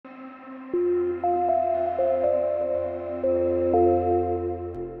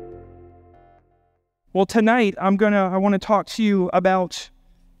Well, tonight I want to talk to you about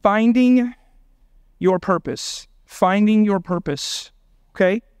finding your purpose. Finding your purpose.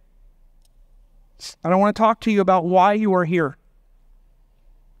 Okay? I don't want to talk to you about why you are here.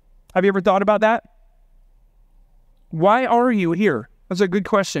 Have you ever thought about that? Why are you here? That's a good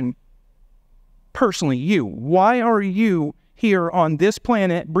question. Personally, you. Why are you here on this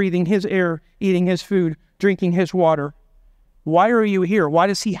planet, breathing his air, eating his food, drinking his water? Why are you here? Why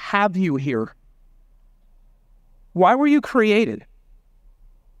does he have you here? Why were you created?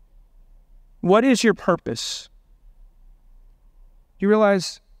 What is your purpose? Do you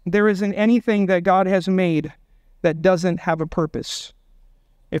realize there isn't anything that God has made that doesn't have a purpose?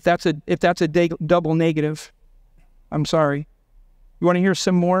 If that's a double negative, I'm sorry. You want to hear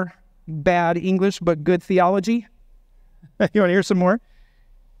some more bad English but good theology? You want to hear some more?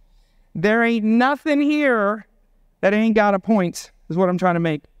 There ain't nothing here that ain't got a point, is what I'm trying to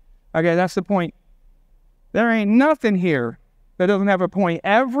make. Okay, that's the point. There ain't nothing here that doesn't have a point.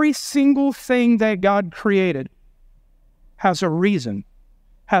 Every single thing that God created has a reason,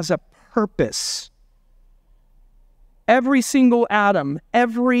 has a purpose. Every single atom,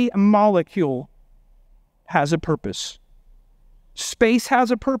 every molecule has a purpose. Space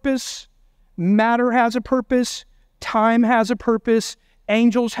has a purpose. Matter has a purpose. Time has a purpose.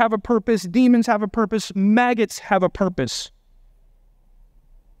 Angels have a purpose. Demons have a purpose. Maggots have a purpose.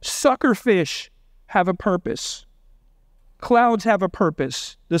 Suckerfish have a purpose. Clouds have a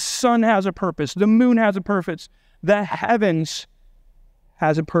purpose. The sun has a purpose. The moon has a purpose. The heavens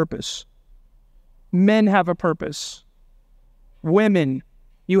has a purpose. Men have a purpose. Women,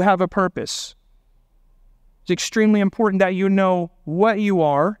 you have a purpose. It's extremely important that you know what you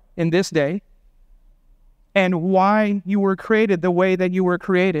are in this day and why you were created the way that you were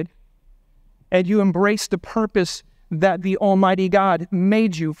created. And you embrace the purpose that the Almighty God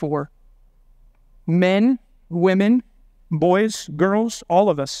made you for. Men, women, boys, girls, all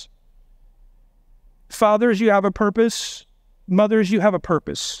of us. Fathers, you have a purpose. Mothers, you have a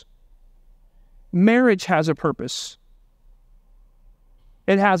purpose. Marriage has a purpose.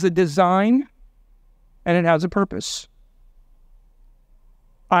 It has a design and it has a purpose.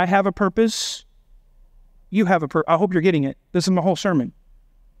 I have a purpose. You have a purpose. I hope you're getting it. This is my whole sermon.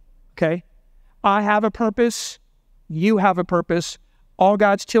 Okay? I have a purpose. You have a purpose. All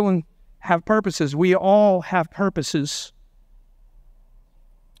God's children have purposes. We all have purposes.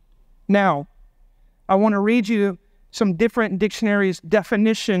 Now, I want to read you some different dictionaries'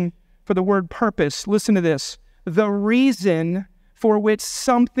 definition for the word purpose. Listen to this. The reason for which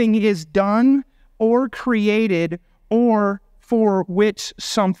something is done or created or for which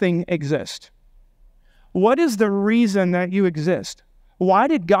something exists. What is the reason that you exist? Why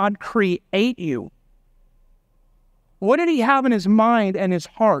did God create you? What did he have in his mind and his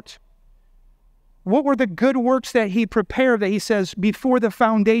heart? What were the good works that he prepared, that he says, before the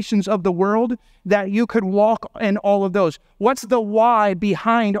foundations of the world, that you could walk in all of those? What's the why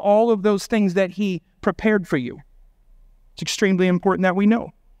behind all of those things that he prepared for you? It's extremely important that we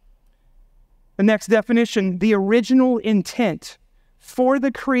know. The next definition, the original intent for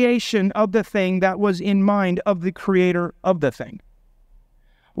the creation of the thing that was in mind of the creator of the thing.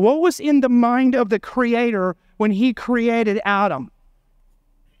 What was in the mind of the creator when he created Adam?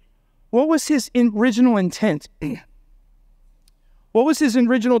 What was his original intent? What was his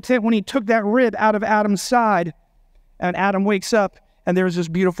original intent when he took that rib out of Adam's side and Adam wakes up and there's this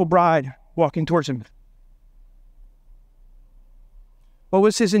beautiful bride walking towards him? What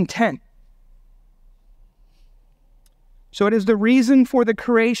was his intent? So it is the reason for the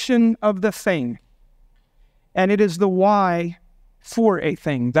creation of the thing, and it is the why for a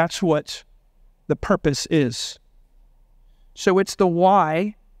thing. That's what the purpose is. So it's the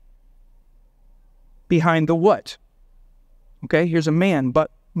why behind the what. Okay, here's a man,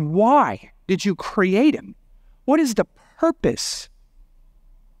 but why did you create him? What is the purpose?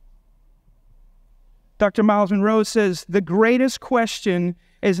 Dr. Miles Monroe says, the greatest question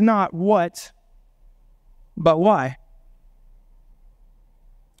is not what, but why.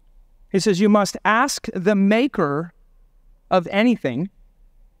 He says, you must ask the maker of anything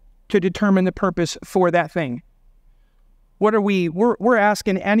to determine the purpose for that thing. What are we? We're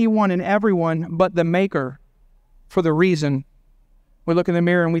asking anyone and everyone but the maker for the reason. We look in the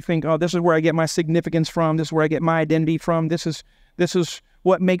mirror and we think, oh, this is where I get my significance from. This is where I get my identity from. This is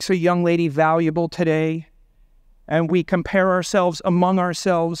what makes a young lady valuable today. And we compare ourselves among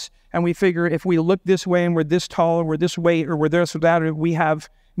ourselves, and we figure if we look this way and we're this tall or we're this weight or we're this or that, or we have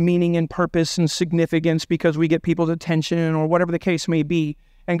meaning and purpose and significance because we get people's attention or whatever the case may be.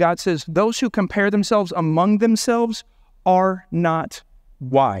 And God says, those who compare themselves among themselves are not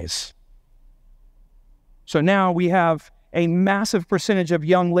wise. So now we have a massive percentage of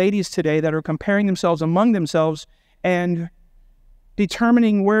young ladies today that are comparing themselves among themselves, and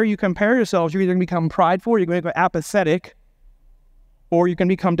determining where you compare yourselves, you're either going to become prideful, you're going to become apathetic, or you can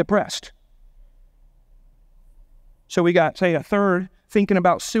become depressed. So we got, say, a third thinking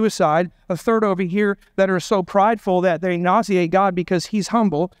about suicide, a third over here that are so prideful that they nauseate God because he's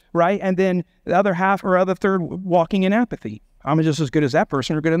humble, right? And then the other half or other third walking in apathy. I'm just as good as that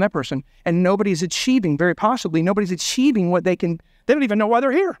person or good than that person. And nobody's achieving, very possibly, nobody's achieving what they can. They don't even know why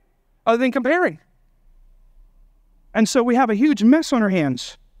they're here other than comparing. And so we have a huge mess on our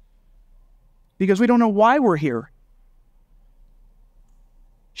hands because we don't know why we're here.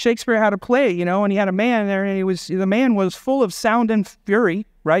 Shakespeare had a play, and he had a man there, and the man was full of sound and fury,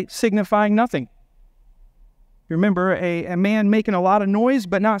 right, signifying nothing. Remember, a man making a lot of noise,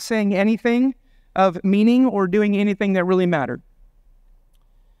 but not saying anything of meaning or doing anything that really mattered.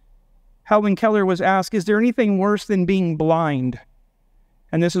 Helen Keller was asked, is there anything worse than being blind?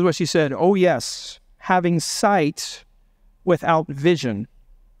 And this is what she said, oh yes, having sight without vision.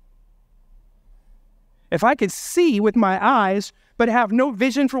 If I could see with my eyes, but have no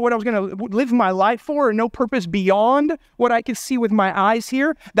vision for what I was going to live my life for, or no purpose beyond what I could see with my eyes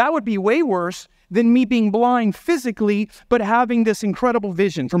here, that would be way worse than me being blind physically, but having this incredible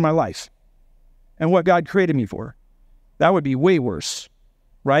vision for my life and what God created me for. That would be way worse,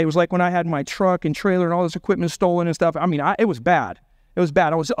 right? It was like when I had my truck and trailer and all this equipment stolen and stuff. I mean, it was bad. It was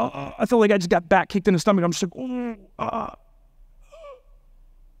bad. I felt like I just got back kicked in the stomach. I'm just like,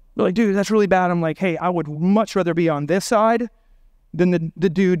 They're like, dude, that's really bad. I'm like, hey, I would much rather be on this side than the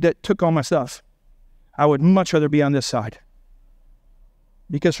dude that took all my stuff. I would much rather be on this side.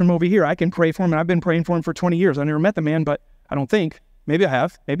 Because from over here, I can pray for him, and I've been praying for him for 20 years. I never met the man, but I don't think. Maybe I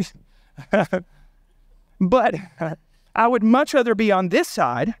have. Maybe. But I would much rather be on this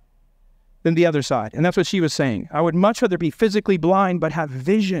side than the other side. And that's what she was saying. I would much rather be physically blind but have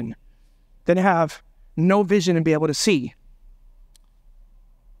vision than have no vision and be able to see.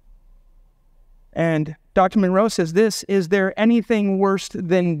 And Dr. Monroe says this, is there anything worse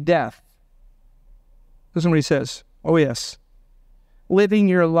than death? Listen to what he says. Oh, yes. Living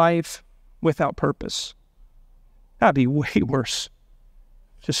your life without purpose. That'd be way worse.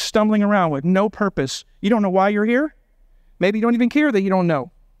 Just stumbling around with no purpose. You don't know why you're here. Maybe you don't even care that you don't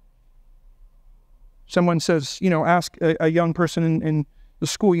know. Someone says, ask a young person in the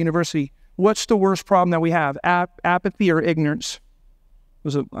school, university, what's the worst problem that we have? Apathy or ignorance? I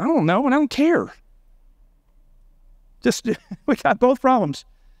don't know, and I don't care. We got both problems.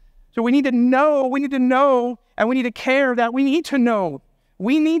 So we need to know, and we need to care that we need to know.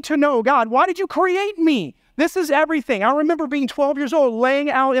 We need to know, God, why did you create me? This is everything. I remember being 12 years old, laying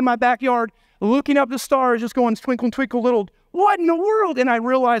out in my backyard, looking up the stars, just going, twinkle, twinkle, little, what in the world? And I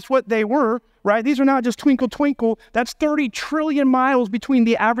realized what they were, right? These are not just twinkle, twinkle. That's 30 trillion miles between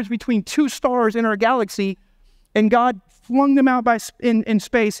the average between two stars in our galaxy. And God flung them out in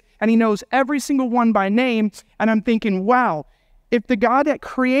space, and he knows every single one by name. And I'm thinking, wow, if the God that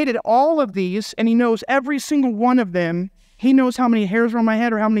created all of these, and he knows every single one of them, he knows how many hairs are on my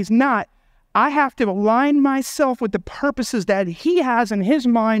head or how many's not, I have to align myself with the purposes that he has in his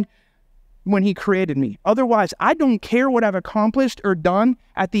mind when he created me. Otherwise, I don't care what I've accomplished or done.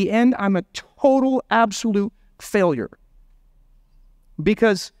 At the end, I'm a total, absolute failure.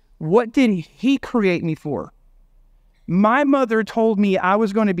 Because what did he create me for? My mother told me I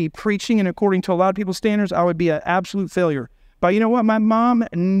was going to be preaching, and according to a lot of people's standards, I would be an absolute failure. But you know what? My mom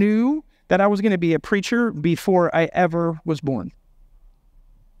knew that I was going to be a preacher before I ever was born.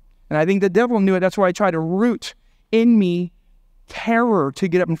 And I think the devil knew it. That's why I tried to root in me terror to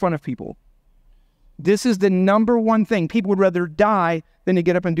get up in front of people. This is the number one thing. People would rather die than to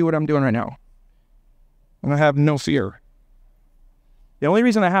get up and do what I'm doing right now. And I have no fear. The only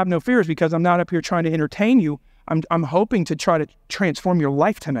reason I have no fear is because I'm not up here trying to entertain you. I'm hoping to try to transform your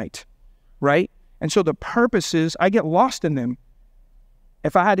life tonight, right? And so the purpose is I get lost in them.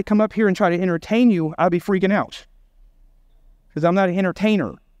 If I had to come up here and try to entertain you, I'd be freaking out because I'm not an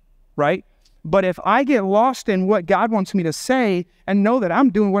entertainer, right? But if I get lost in what God wants me to say and know that I'm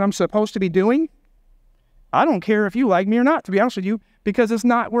doing what I'm supposed to be doing, I don't care if you like me or not, to be honest with you, because it's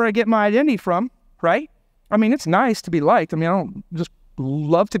not where I get my identity from, right? I mean, it's nice to be liked. I mean, I don't just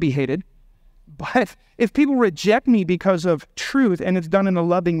love to be hated. But if people reject me because of truth and it's done in a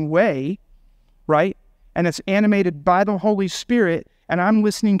loving way, right, and it's animated by the Holy Spirit, and I'm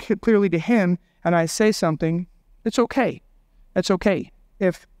listening clearly to him, and I say something, it's okay. It's okay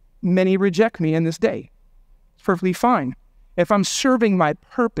if many reject me in this day. It's perfectly fine. If I'm serving my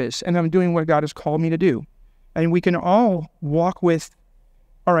purpose and I'm doing what God has called me to do. And we can all walk with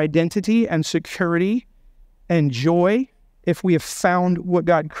our identity and security and joy if we have found what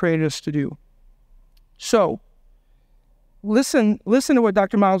God created us to do. So, listen to what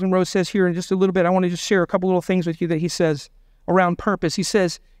Dr. Myles Munroe says here in just a little bit. I want to just share a couple little things with you that he says around purpose. He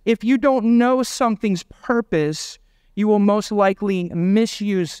says, if you don't know something's purpose, you will most likely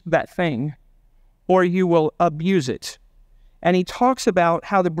misuse that thing, or you will abuse it. And he talks about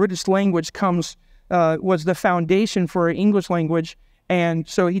how the British language was the foundation for our English language. And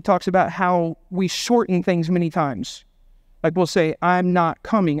so he talks about how we shorten things many times. Like we'll say, I'm not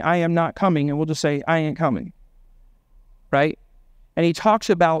coming, I am not coming, and we'll just say, I ain't coming, right? And he talks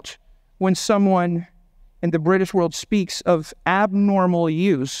about when someone in the British world speaks of abnormal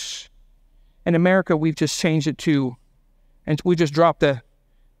use. In America, we've just changed it to, and we just dropped the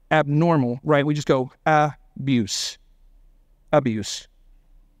abnormal, right? We just go abuse.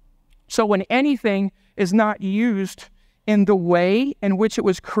 So when anything is not used in the way in which it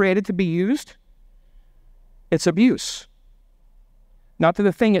was created to be used, it's abuse. Not that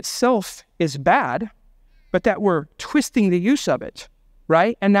the thing itself is bad, but that we're twisting the use of it,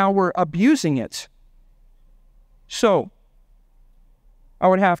 right? And now we're abusing it. So, I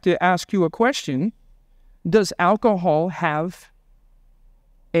would have to ask you a question. Does alcohol have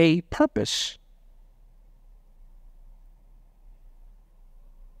a purpose?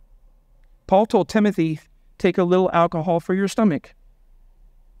 Paul told Timothy, take a little alcohol for your stomach.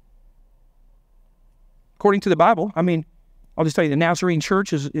 According to the Bible, I mean, I'll just tell you, the Nazarene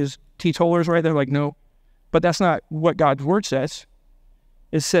church is teetotalers, right? They're like, no. But that's not what God's word says.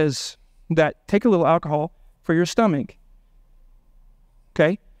 It says that take a little alcohol for your stomach.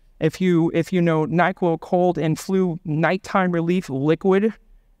 Okay? If you know NyQuil cold and flu nighttime relief liquid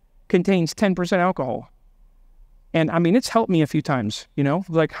contains 10% alcohol. And I mean, it's helped me a few times, you know?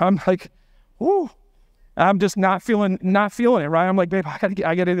 I'm like, ooh, I'm just not feeling it, right? I'm like, babe, I gotta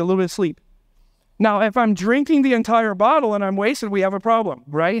get a little bit of sleep. Now, if I'm drinking the entire bottle and I'm wasted, we have a problem,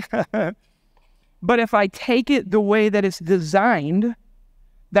 right? But if I take it the way that it's designed,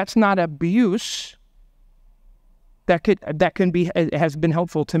 that's not abuse. It has been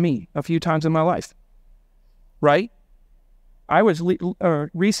helpful to me a few times in my life, right? I was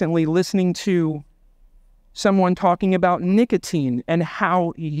recently listening to someone talking about nicotine and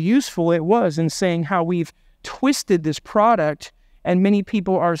how useful it was, and saying how we've twisted this product and many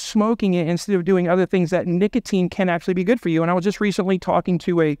people are smoking it instead of doing other things, that nicotine can actually be good for you. And I was just recently talking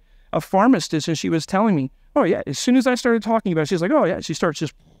to a pharmacist, and she was telling me, oh yeah, as soon as I started talking about it, she's like, oh yeah, she starts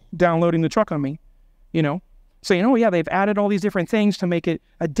just downloading the truck on me, you know, saying, oh yeah, they've added all these different things to make it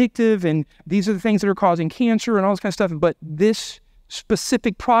addictive, and these are the things that are causing cancer and all this kind of stuff. But this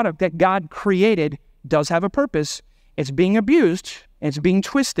specific product that God created does have a purpose. It's being abused, it's being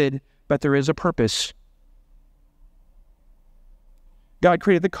twisted, but there is a purpose. God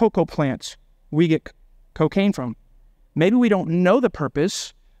created the cocoa plants we get cocaine from. Maybe we don't know the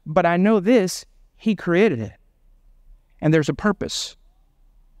purpose, but I know this, he created it. And there's a purpose.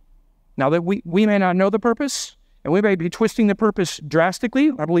 Now that we may not know the purpose, and we may be twisting the purpose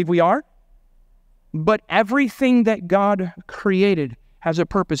drastically, I believe we are, but everything that God created has a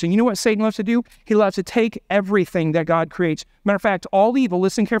purpose. And you know what Satan loves to do? He loves to take everything that God creates. Matter of fact, all evil,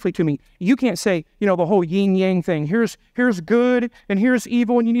 listen carefully to me. You can't say, you know, the whole yin-yang thing. Here's good and here's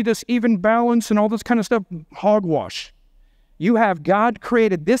evil, and you need this even balance and all this kind of stuff. Hogwash. You have God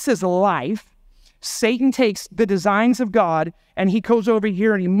created. This is life. Satan takes the designs of God and he goes over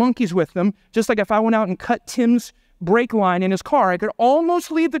here and he monkeys with them. Just like if I went out and cut Tim's brake line in his car, I could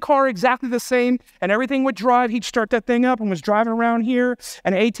almost leave the car exactly the same and everything would drive. He'd start that thing up and was driving around here,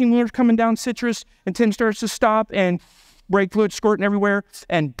 and an 18-wheeler's coming down Citrus, and Tim starts to stop and brake fluid squirting everywhere,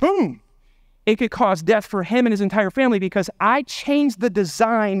 and boom, it could cause death for him and his entire family because I changed the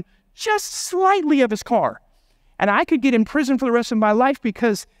design just slightly of his car. And I could get in prison for the rest of my life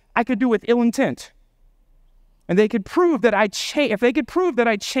because I could do it with ill intent. And they could prove that if they could prove that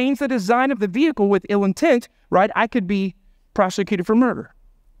I changed the design of the vehicle with ill intent, right, I could be prosecuted for murder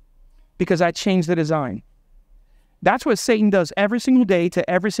because I changed the design. That's what Satan does every single day to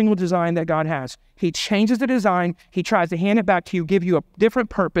every single design that God has. He changes the design. He tries to hand it back to you, give you a different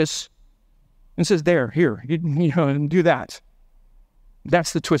purpose, and says, here, do that.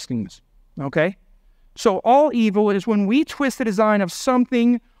 That's the twistingness, okay? So all evil is when we twist the design of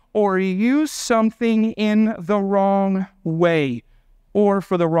something or use something in the wrong way or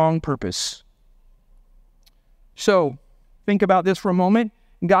for the wrong purpose. So, think about this for a moment.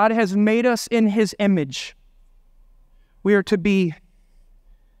 God has made us in his image. We are to be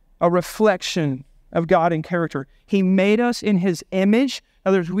a reflection of God in character. He made us in his image. In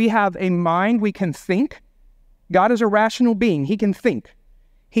other words, we have a mind, we can think. God is a rational being. He can think.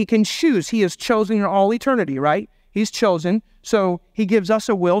 He can choose. He is chosen in all eternity, right? He's chosen. So he gives us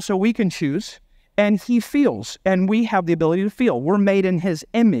a will so we can choose. And he feels, and we have the ability to feel. We're made in his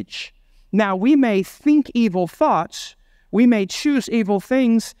image. Now, we may think evil thoughts. We may choose evil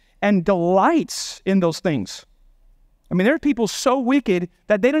things and delights in those things. I mean, there are people so wicked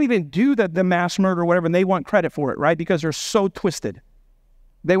that they don't even do the mass murder or whatever, and they want credit for it, right? Because they're so twisted.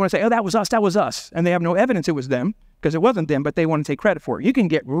 They want to say, oh, that was us. And they have no evidence it was them, because it wasn't them, but they want to take credit for it. You can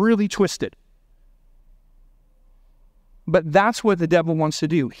get really twisted. But that's what the devil wants to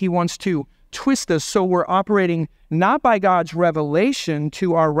do. He wants to twist us so we're operating not by God's revelation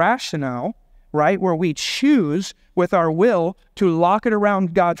to our rationale, right, where we choose with our will to lock it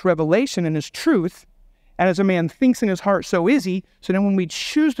around God's revelation and his truth. And as a man thinks in his heart, so is he. So then when we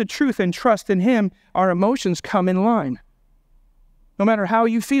choose the truth and trust in him, our emotions come in line. No matter how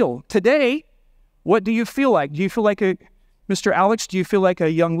you feel. Today, what do you feel like? Do you feel like Mr. Alex, do you feel like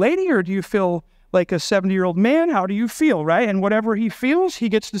a young lady, or do you feel like a 70-year-old man? How do you feel, right? And whatever he feels, he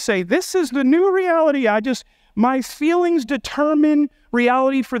gets to say, this is the new reality. My feelings determine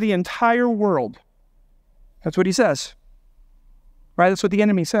reality for the entire world. That's what he says, right? That's what the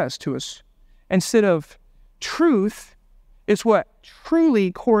enemy says to us. Instead of truth, it's what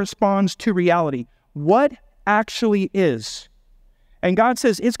truly corresponds to reality. What actually is. And God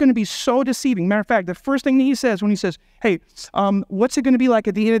says it's going to be so deceiving. Matter of fact, the first thing he says when he says, hey, what's it going to be like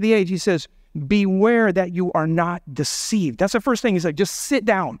at the end of the age? He says, beware that you are not deceived. That's the first thing. He's like, just sit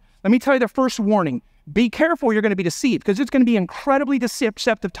down. Let me tell you the first warning. Be careful, you're going to be deceived, because it's going to be incredibly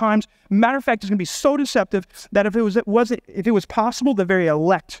deceptive times. Matter of fact, it's going to be so deceptive that if it was possible, the very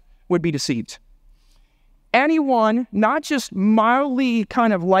elect would be deceived. Anyone not just mildly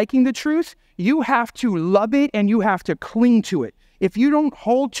kind of liking the truth, you have to love it and you have to cling to it. If you don't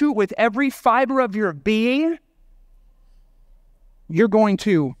hold to it with every fiber of your being, you're going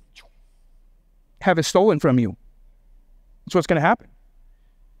to have it stolen from you. That's what's going to happen.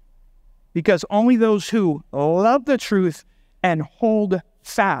 Because only those who love the truth and hold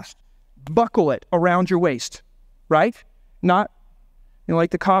fast, buckle it around your waist, right? Not,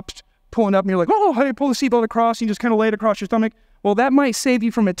 like the cops pulling up and you're like, oh, how do you pull the seatbelt across? You just kind of lay it across your stomach. Well, that might save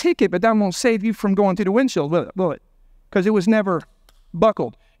you from a ticket, but that won't save you from going through the windshield, will it? Because it was never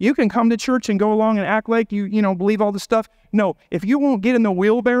buckled. You can come to church and go along and act like you believe all this stuff. No, if you won't get in the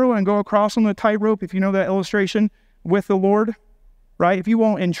wheelbarrow and go across on the tightrope, if you know that illustration, with the Lord, right? If you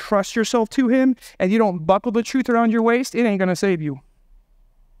won't entrust yourself to him and you don't buckle the truth around your waist, it ain't going to save you.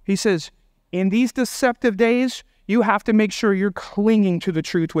 He says, in these deceptive days, you have to make sure you're clinging to the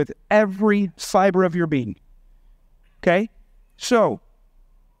truth with every fiber of your being. Okay? So,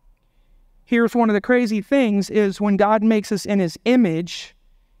 here's one of the crazy things is when God makes us in his image,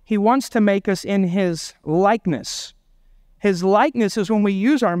 he wants to make us in his likeness. His likeness is when we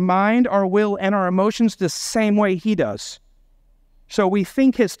use our mind, our will, and our emotions the same way he does. So we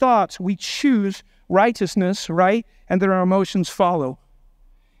think his thoughts, we choose righteousness, right? And then our emotions follow.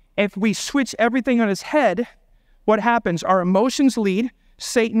 If we switch everything on his head, what happens? Our emotions lead.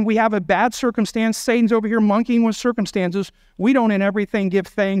 Satan, we have a bad circumstance. Satan's over here monkeying with circumstances. We don't in everything give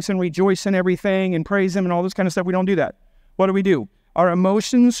thanks and rejoice in everything and praise him and all this kind of stuff. We don't do that. What do? Our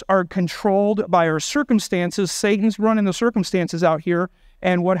emotions are controlled by our circumstances. Satan's running the circumstances out here.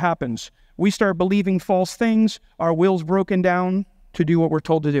 And what happens? We start believing false things. Our will's broken down to do what we're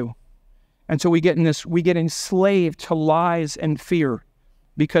told to do. And so we get enslaved to lies and fear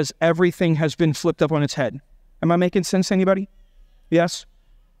because everything has been flipped up on its head. Am I making sense to anybody? Yes?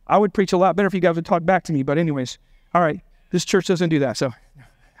 I would preach a lot better if you guys would talk back to me, but anyways. All right, this church doesn't do that, so.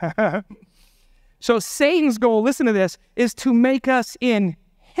 So Satan's goal, listen to this, is to make us in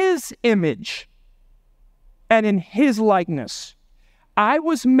his image and in his likeness. I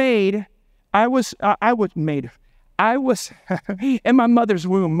was in my mother's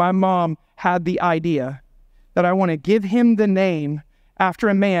womb. My mom had the idea that I want to give him the name after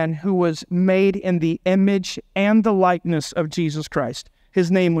a man who was made in the image and the likeness of Jesus Christ. His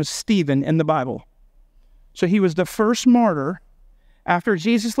name was Stephen in the Bible. So he was the first martyr. After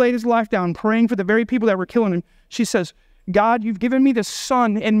Jesus laid his life down, praying for the very people that were killing him, she says, God, you've given me this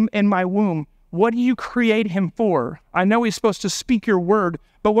son in my womb. What do you create him for? I know he's supposed to speak your word,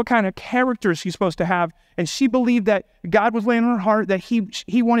 but what kind of character is he supposed to have? And she believed that God was laying on her heart that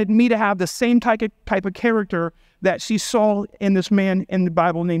he wanted me to have the same type of character that she saw in this man in the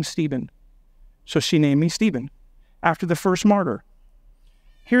Bible named Stephen. So she named me Stephen after the first martyr.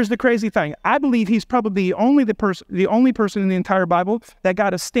 Here's the crazy thing. I believe he's probably the only person in the entire Bible that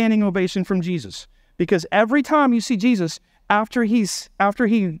got a standing ovation from Jesus. Because every time you see Jesus, after he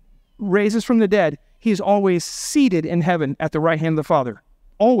raises from the dead, he's always seated in heaven at the right hand of the Father.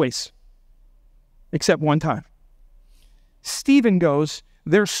 Always. Except one time. Stephen goes,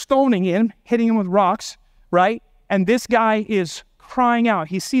 they're stoning him, hitting him with rocks, right? And this guy is crying out.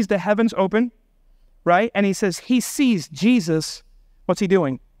 He sees the heavens open, right? And he says he sees Jesus. What's he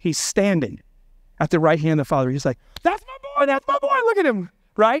doing? He's standing at the right hand of the Father. He's like, that's my boy, look at him,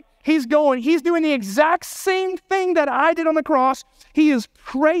 right? He's doing the exact same thing that I did on the cross. He is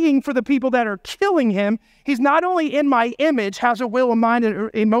praying for the people that are killing him. He's not only in my image, has a will, a mind,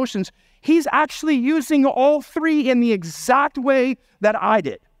 and emotions. He's actually using all three in the exact way that I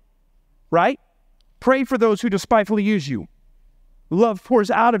did, right? Pray for those who despitefully use you. Love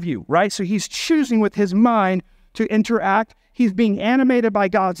pours out of you, right? So he's choosing with his mind to interact. He's being animated by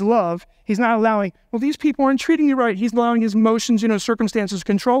God's love. He's not allowing, well, these people aren't treating you right. He's allowing his emotions, circumstances to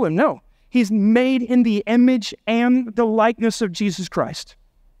control him. No, he's made in the image and the likeness of Jesus Christ.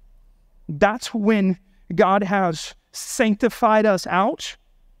 That's when God has sanctified us out.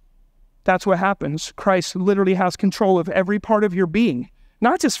 That's what happens. Christ literally has control of every part of your being,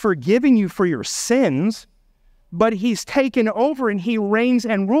 not just forgiving you for your sins, but he's taken over and he reigns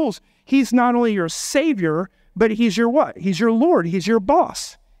and rules. He's not only your Savior, but he's your what? He's your Lord. He's your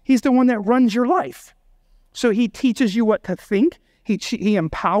boss. He's the one that runs your life. So he teaches you what to think. He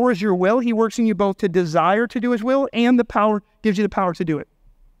empowers your will. He works in you both to desire to do his will and gives you the power to do it.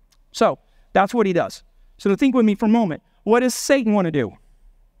 So that's what he does. So think with me for a moment. What does Satan want to do?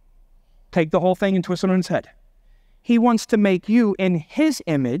 Take the whole thing and twist it on his head. He wants to make you in his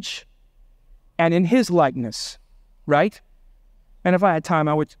image and in his likeness, right? And if I had time,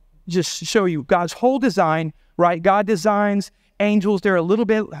 I would just show you God's whole design, right? God designs angels. They're a little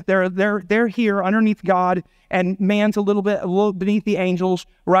bit, they're here underneath God, and man's a little beneath the angels,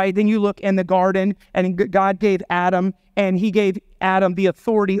 right? Then you look in the garden, and God gave Adam, and he gave Adam the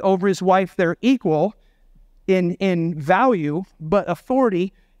authority over his wife. They're equal in value, but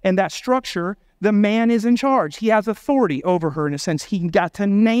authority and that structure, the man is in charge. He has authority over her in a sense. He got to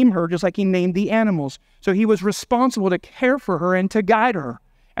name her just like he named the animals. So he was responsible to care for her and to guide her.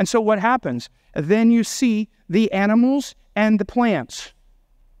 And so what happens? Then you see the animals and the plants.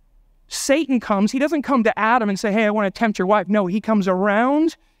 Satan comes. He doesn't come to Adam and say, hey, I want to tempt your wife. No, he comes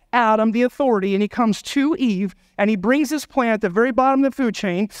around Adam, the authority, and he comes to Eve, and he brings this plant at the very bottom of the food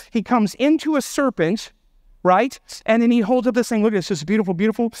chain. He comes into a serpent, right? And then he holds up this thing. Look at this. This is beautiful,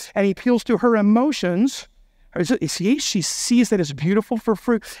 beautiful. And he appeals to her emotions. She sees that it's beautiful for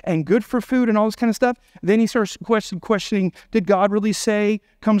fruit and good for food and all this kind of stuff. Then he starts questioning, did God really say?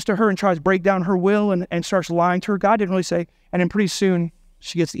 Comes to her and tries to break down her will and starts lying to her. God didn't really say. And then pretty soon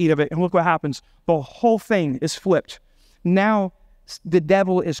she gets to eat of it. And look what happens. The whole thing is flipped. Now the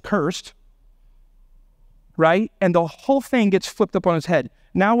devil is cursed, right? And the whole thing gets flipped up on his head.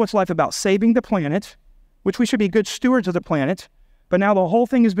 Now what's life about? Saving the planet, which we should be good stewards of the planet. But now the whole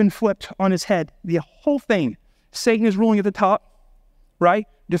thing has been flipped on his head. The whole thing. Satan is ruling at the top, right?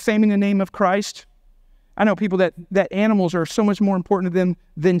 Defaming the name of Christ. I know people that animals are so much more important to them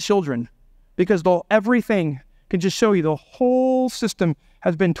than children, because everything can just show you the whole system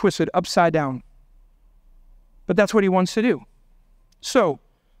has been twisted upside down. But that's what he wants to do. So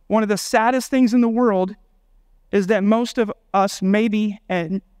one of the saddest things in the world is that most of us, maybe,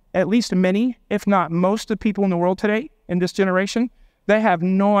 and at least many, if not most of the people in the world today, in this generation, they have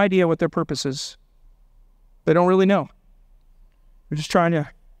no idea what their purpose is. They don't really know. They're just trying to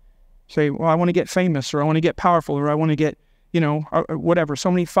say, well, I want to get famous, or I want to get powerful, or I want to get, or whatever,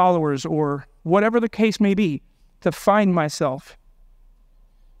 so many followers, or whatever the case may be, to find myself.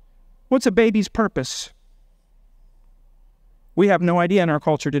 What's a baby's purpose? We have no idea in our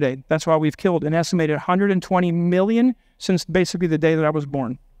culture today. That's why we've killed an estimated 120 million since basically the day that I was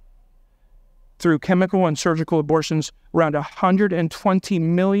born. Through chemical and surgical abortions, around 120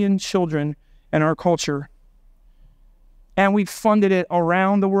 million children in our culture. And we've funded it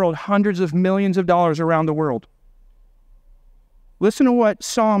around the world, hundreds of millions of dollars around the world. Listen to what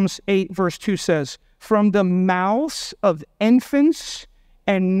Psalms 8 verse 2 says. From the mouths of infants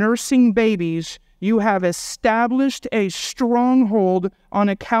and nursing babies, you have established a stronghold on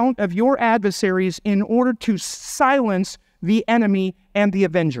account of your adversaries in order to silence the enemy and the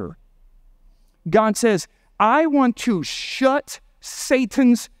avenger. God says, I want to shut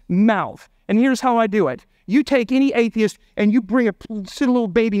Satan's mouth. And here's how I do it. You take any atheist and you bring a little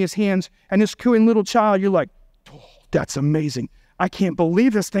baby in his hands, and this cooing little child, you're like, oh, that's amazing. I can't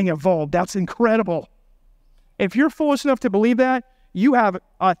believe this thing evolved. That's incredible. If you're foolish enough to believe that, you have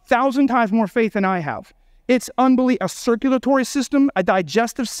 1,000 times more faith than I have. It's unbelievable. A circulatory system, a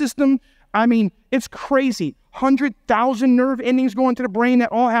digestive system. I mean, it's crazy. 100,000 nerve endings going to the brain.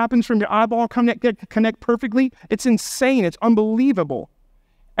 That all happens from your eyeball connect perfectly. It's insane. It's unbelievable.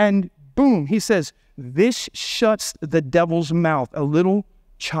 And boom, he says, this shuts the devil's mouth, a little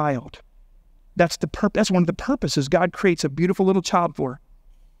child. That's one of the purposes God creates a beautiful little child for.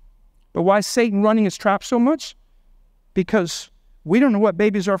 But why is Satan running his trap so much? Because we don't know what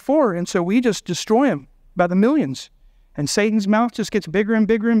babies are for, and so we just destroy them by the millions. And Satan's mouth just gets bigger and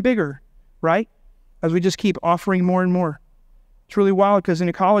bigger and bigger, right? As we just keep offering more and more. It's really wild because in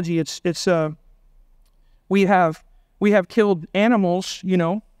ecology, we have killed animals,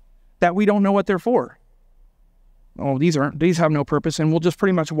 that we don't know what they're for. Oh, these have no purpose, and we'll just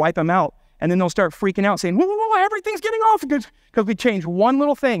pretty much wipe them out. And then they'll start freaking out saying, whoa, everything's getting off because we changed one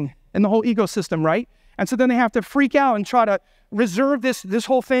little thing in the whole ecosystem, right? And so then they have to freak out and try to reserve this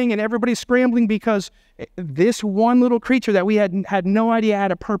whole thing, and everybody's scrambling because this one little creature that we had no idea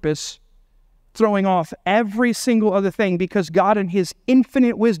had a purpose, throwing off every single other thing, because God in his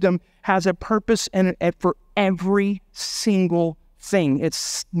infinite wisdom has a purpose and for every single thing.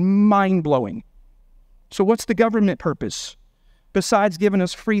 It's mind-blowing. So what's the government purpose? Besides giving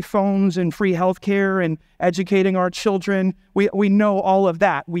us free phones and free health care and educating our children, we know all of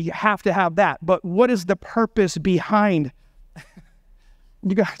that. We have to have that. But what is the purpose behind?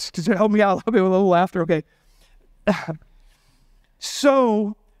 You guys, could you help me out a little bit with a little laughter? Okay.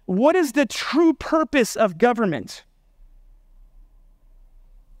 So, what is the true purpose of government?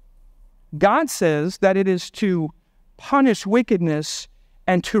 God says that it is to punish wickedness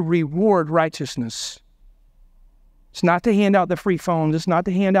and to reward righteousness. It's not to hand out the free phones. It's not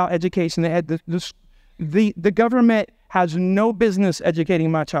to hand out education. The government has no business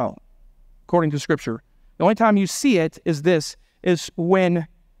educating my child, according to Scripture. The only time you see it is when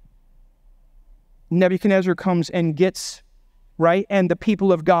Nebuchadnezzar comes and gets, right? And the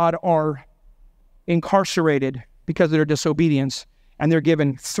people of God are incarcerated because of their disobedience. And they're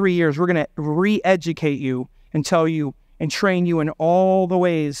given 3 years. We're going to re-educate you and tell you and train you in all the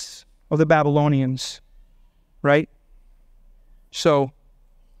ways of the Babylonians, right? So,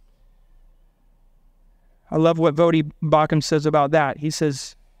 I love what Voddie Baucham says about that. He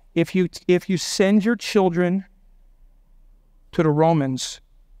says, if you send your children to the Romans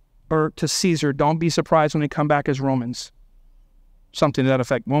or to Caesar, don't be surprised when they come back as Romans. Something to that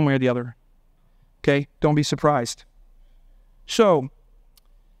effect, one way or the other. Okay? Don't be surprised. So,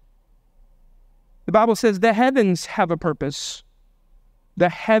 the Bible says the heavens have a purpose. The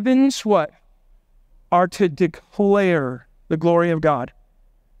heavens, what? Are to declare the glory of God.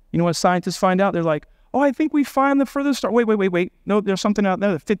 You know what scientists find out? They're like, oh, I think we find the furthest star. Wait. No, there's something out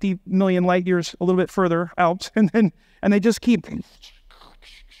there, 50 million light years a little bit further out. And they just keep,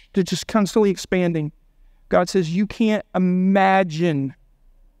 they're just constantly expanding. God says, you can't imagine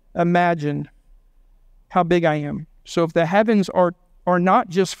how big I am. So if the heavens are not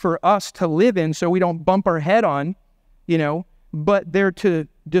just for us to live in so we don't bump our head on, but they're to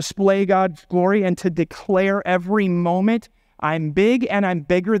display God's glory and to declare every moment, I'm big and I'm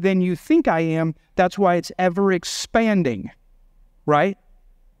bigger than you think I am. That's why it's ever expanding, right?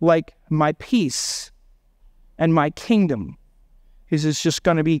 Like my peace and my kingdom is just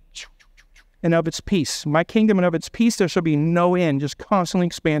going to be and of its peace. My kingdom and of its peace, there shall be no end, just constantly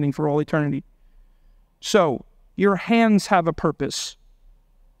expanding for all eternity. So, your hands have a purpose.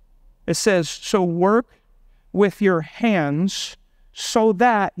 It says, so work with your hands so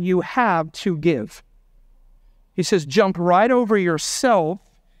that you have to give. He says, jump right over yourself.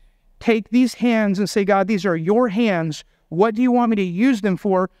 Take these hands and say, God, these are your hands. What do you want me to use them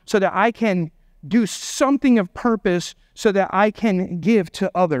for so that I can do something of purpose so that I can give to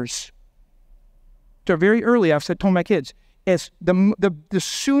others? So very early, I've told my kids, it's the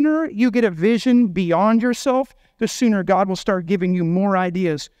sooner you get a vision beyond yourself, the sooner God will start giving you more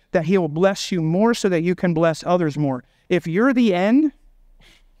ideas that he will bless you more so that you can bless others more. If you're the end,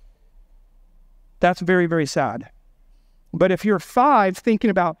 that's very, very sad. But if you're 5 thinking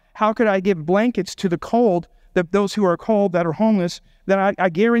about how could I give blankets to the cold, those who are cold, that are homeless, then I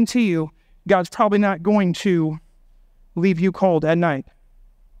guarantee you, God's probably not going to leave you cold at night.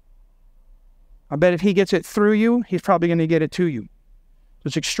 I bet if he gets it through you, he's probably going to get it to you.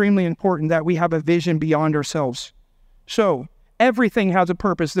 It's extremely important that we have a vision beyond ourselves. So, everything has a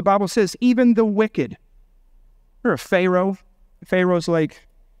purpose. The Bible says, even the wicked. You're a Pharaoh. Pharaoh's like,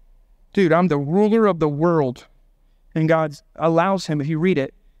 dude, I'm the ruler of the world. And God allows him, if you read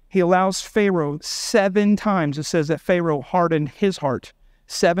it, he allows Pharaoh 7 times. It says that Pharaoh hardened his heart.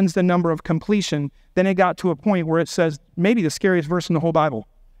 7's the number of completion. Then it got to a point where it says, maybe the scariest verse in the whole Bible.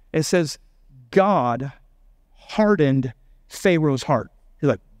 It says, God hardened Pharaoh's heart.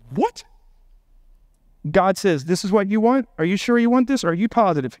 You're like, what? God says, this is what you want? Are you sure you want this? Are you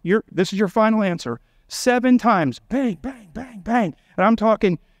positive? This is your final answer. 7 times. Bang, bang, bang, bang. And I'm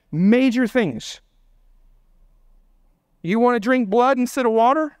talking, Major things. You want to drink blood instead of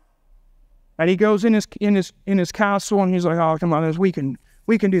water? And he goes in his castle, and he's like, oh, come on, we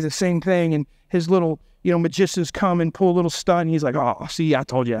can do the same thing. And his little, magicians come and pull a little stunt, and he's like, oh, see, I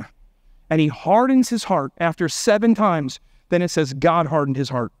told you. And he hardens his heart after 7 times. Then it says God hardened his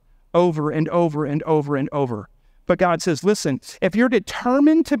heart over and over and over and over. But God says, listen, if you're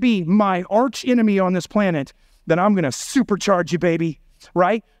determined to be my arch enemy on this planet, then I'm going to supercharge you, baby.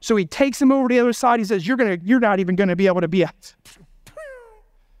 Right? So he takes him over to the other side. He says, you're not even going to be able to be that's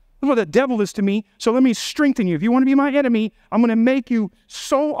what the devil is to me. So let me strengthen you. If you want to be my enemy, I'm going to make you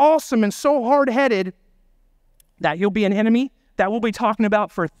so awesome and so hard-headed that you'll be an enemy that we'll be talking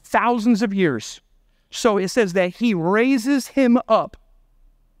about for thousands of years. So it says that he raises him up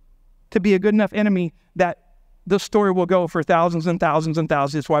to be a good enough enemy that the story will go for thousands and thousands and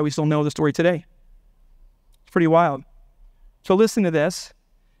thousands. That's why we still know the story today. It's pretty wild. So listen to this.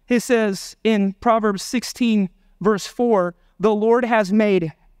 He says in Proverbs 16, verse 4, the Lord has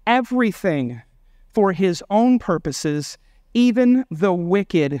made everything for his own purposes, even the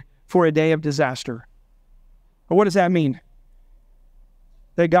wicked for a day of disaster. But what does that mean?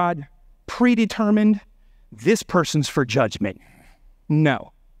 That God predetermined this person's for judgment?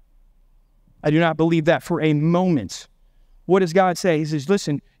 No. I do not believe that for a moment. What does God say? He says,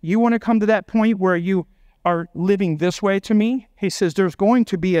 listen, you want to come to that point where you are living this way to me? He says, there's going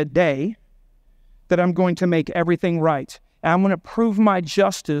to be a day that I'm going to make everything right. And I'm going to prove my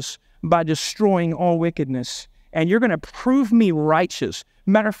justice by destroying all wickedness. And you're going to prove me righteous.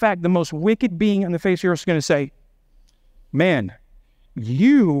 Matter of fact, the most wicked being on the face of the earth is going to say, man,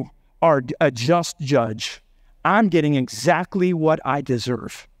 you are a just judge. I'm getting exactly what I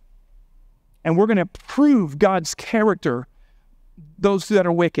deserve. And we're going to prove God's character, those that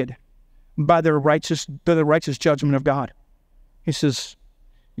are wicked, by the righteous judgment of God. He says,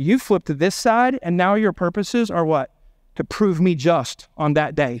 you flip to this side, and now your purposes are what? To prove me just on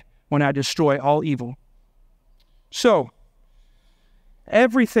that day when I destroy all evil. So,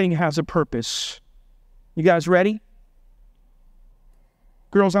 everything has a purpose. You guys ready?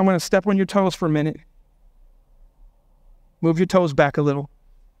 Girls, I'm going to step on your toes for a minute. Move your toes back a little.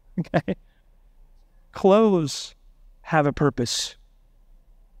 Okay? Clothes have a purpose.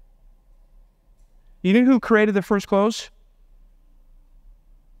 You know who created the first clothes?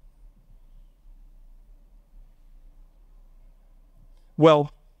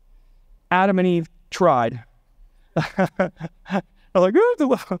 Well, Adam and Eve tried. They're like, oh,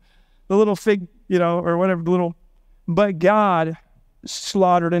 the little fig, or whatever, but God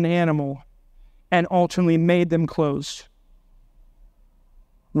slaughtered an animal and ultimately made them clothes.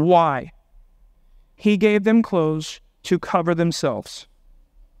 Why? He gave them clothes to cover themselves.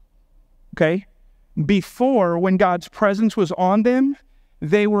 Okay? Before, when God's presence was on them,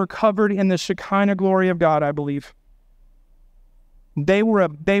 they were covered in the Shekinah glory of God, I believe. They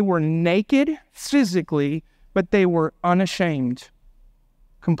were naked physically, but they were unashamed.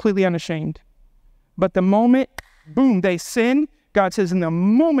 Completely unashamed. But the moment, boom, they sin, God says, in the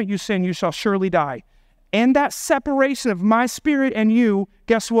moment you sin, you shall surely die. And that separation of my spirit and you,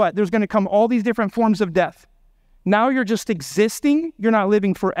 guess what? There's going to come all these different forms of death. Now you're just existing. You're not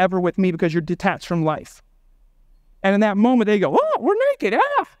living forever with me because you're detached from life. And in that moment, they go, oh, we're naked.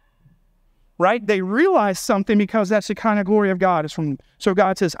 Ah! Right? They realize something because that's the kind of glory of God is from them. So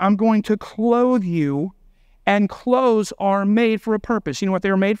God says, I'm going to clothe you, and clothes are made for a purpose. You know what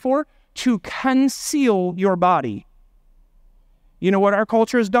they were made for? To conceal your body. You know what our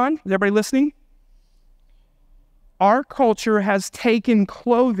culture has done? Is everybody listening? Our culture has taken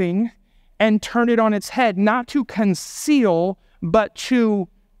clothing and turned it on its head, not to conceal, but to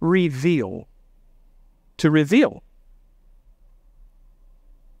reveal. To reveal.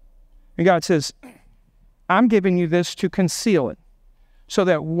 And God says, I'm giving you this to conceal it. So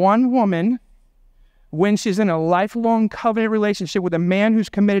that one woman, when she's in a lifelong covenant relationship with a man who's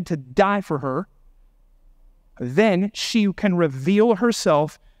committed to die for her, then she can reveal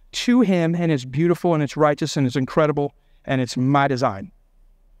herself to him, and it's beautiful, and it's righteous, and it's incredible, and it's my design.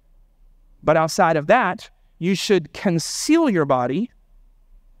 But outside of that, you should conceal your body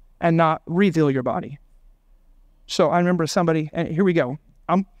and not reveal your body. So I remember somebody, and here we go.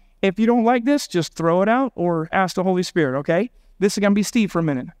 If you don't like this, just throw it out or ask the Holy Spirit, okay? This is going to be Steve for a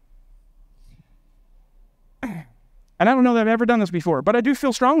minute. And I don't know that I've ever done this before, but I do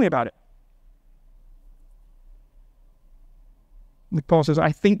feel strongly about it. Like Paul says,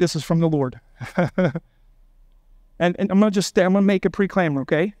 I think this is from the Lord. and I'm going to make a preclaimer,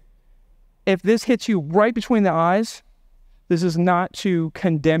 okay? If this hits you right between the eyes, this is not to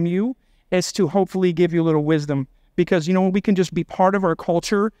condemn you. It's to hopefully give you a little wisdom, because, we can just be part of our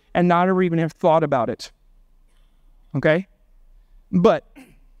culture and not ever even have thought about it. Okay? But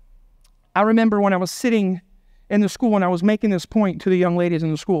I remember when I was sitting in the school and I was making this point to the young ladies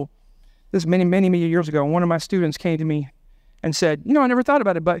in the school, this many, many, many years ago, one of my students came to me and said, I never thought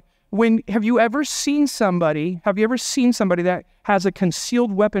about it, but have you ever seen somebody that has a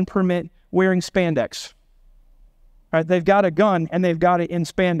concealed weapon permit wearing spandex? Right? They've got a gun and they've got it in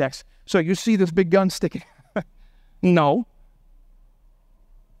spandex. So you see this big gun sticking. No.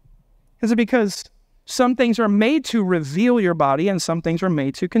 Is it because some things are made to reveal your body and some things are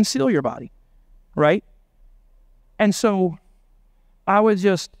made to conceal your body, right? And so I would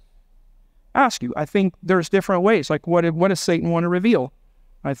just ask you, I think there's different ways. Like what does Satan want to reveal?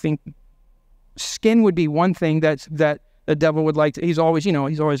 I think skin would be one thing that the devil would like to, he's always,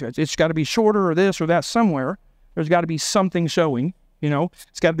 it's got to be shorter or this or that somewhere. There's got to be something showing,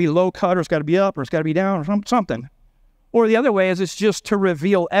 it's got to be low cut or it's got to be up or it's got to be down or something. Or the other way is it's just to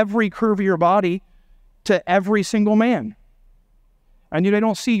reveal every curve of your body to every single man. And they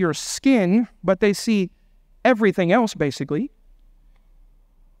don't see your skin, but they see everything else basically.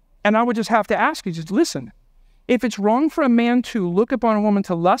 And I would just have to ask you, just listen. If it's wrong for a man to look upon a woman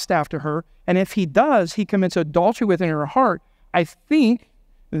to lust after her, and if he does, he commits adultery within her heart, I think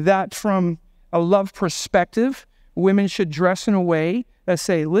that from a love perspective, women should dress in a way that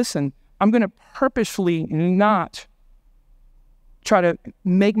say, listen, I'm going to purposefully not try to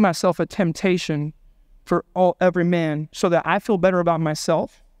make myself a temptation for every man so that I feel better about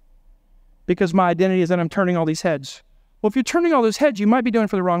myself because my identity is that I'm turning all these heads. Well, if you're turning all those heads, you might be doing it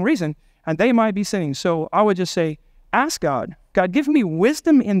for the wrong reason, and they might be sinning. So I would just say, ask God, give me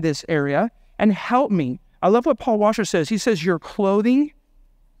wisdom in this area and help me. I love what Paul Washer says. He says, your clothing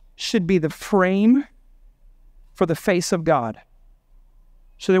should be the frame for the face of God.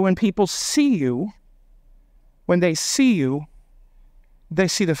 So that when people see you, they see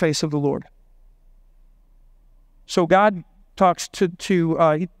the face of the Lord. So God talks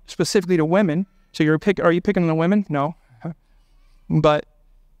to specifically to women. So are you picking on the women? No. But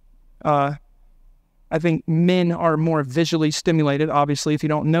I think men are more visually stimulated. Obviously, if you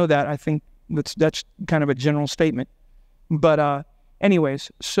don't know that, I think that's kind of a general statement. But anyways,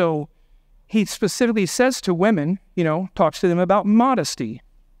 so he specifically says to women, talks to them about modesty.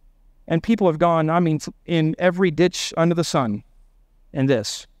 And people have gone, in every ditch under the sun in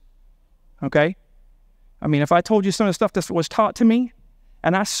this. Okay? If I told you some of the stuff that was taught to me,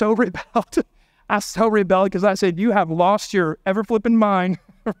 and I so rebelled because I said, you have lost your ever-flipping mind.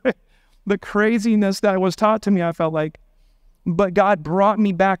 The craziness that was taught to me, I felt like. But God brought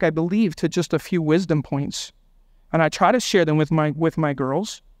me back, I believe, to just a few wisdom points. And I try to share them with my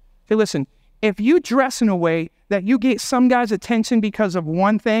girls. Hey, listen, if you dress in a way that you get some guy's attention because of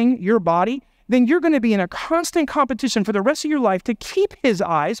one thing, your body, then you're going to be in a constant competition for the rest of your life to keep his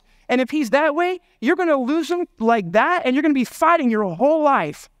eyes. And if he's that way, you're going to lose him like that, and you're going to be fighting your whole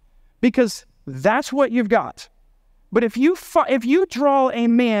life because that's what you've got. But if you draw a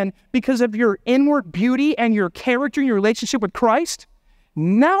man because of your inward beauty and your character and your relationship with Christ,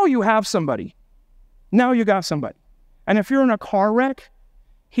 now you have somebody. Now you got somebody. And if you're in a car wreck,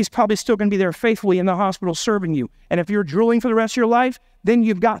 he's probably still going to be there faithfully in the hospital serving you. And if you're drooling for the rest of your life, then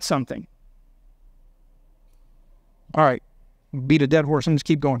you've got something. All right. Beat a dead horse and just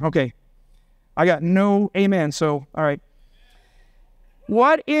keep going. Okay. I got no amen. So, all right.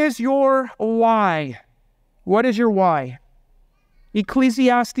 What is your why? What is your why?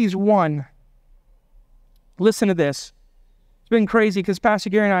 Ecclesiastes 1. Listen to this. It's been crazy because Pastor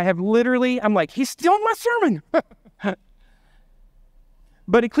Gary and I have I'm like, he's stealing my sermon.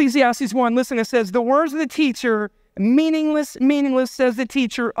 But Ecclesiastes 1, listen, it says, the words of the teacher, meaningless, says the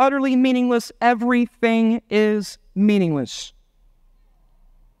teacher, utterly meaningless, everything is meaningless.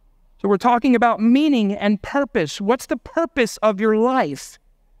 So we're talking about meaning and purpose. What's the purpose of your life?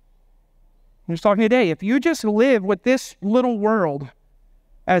 I'm just talking today. If you just live with this little world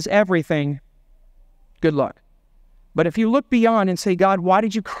as everything, good luck. But if you look beyond and say, God, why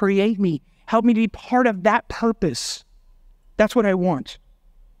did you create me? Help me to be part of that purpose. That's what I want.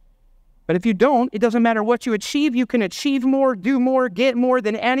 But if you don't, it doesn't matter what you achieve. You can achieve more, do more, get more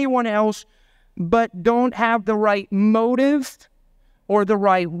than anyone else, but don't have the right motive or the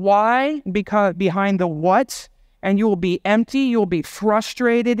right why behind the what, and you will be empty, you will be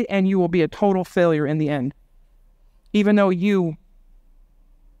frustrated, and you will be a total failure in the end. Even though you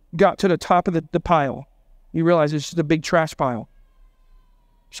got to the top of the pile, you realize it's just a big trash pile.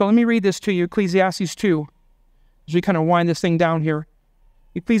 So let me read this to you, Ecclesiastes 2, as we kind of wind this thing down here.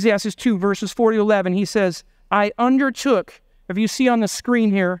 Ecclesiastes 2, verses 4 to 11, he says, I undertook, if you see on the screen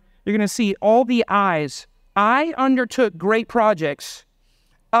here, you're going to see all the I's I undertook great projects.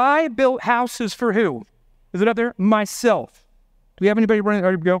 I built houses for who? Is it up there? Myself. Do we have anybody running?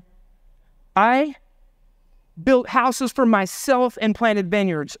 Ready to go? I built houses for myself and planted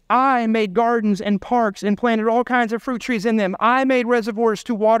vineyards. I made gardens and parks and planted all kinds of fruit trees in them. I made reservoirs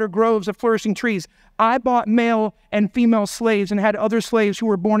to water groves of flourishing trees. I bought male and female slaves and had other slaves who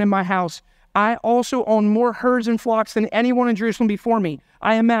were born in my house. I also owned more herds and flocks than anyone in Jerusalem before me.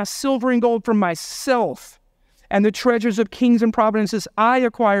 I amassed silver and gold for myself and the treasures of kings and provinces. I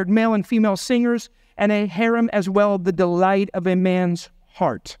acquired male and female singers and a harem as well, the delight of a man's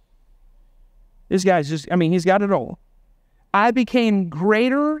heart. This guy's he's got it all. I became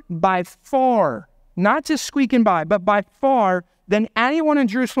greater by far, not just squeaking by, but by far than anyone in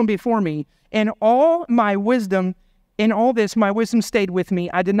Jerusalem before me. In all my wisdom, in all this, my wisdom stayed with me.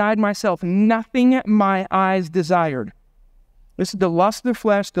 I denied myself nothing my eyes desired. This is the lust of the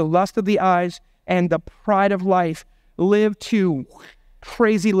flesh, the lust of the eyes, and the pride of life lived to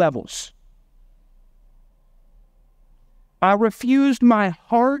crazy levels. I refused my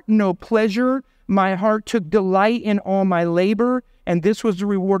heart no pleasure. My heart took delight in all my labor, and this was the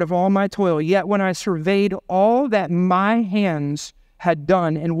reward of all my toil. Yet when I surveyed all that my hands had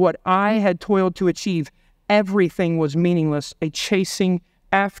done and what I had toiled to achieve, everything was meaningless, a chasing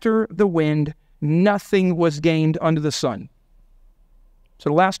after the wind. Nothing was gained under the sun. So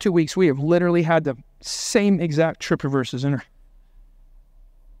the last 2 weeks, we have literally had the same exact scripture verses in her.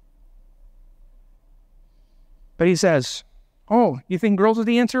 But he says, oh, you think girls are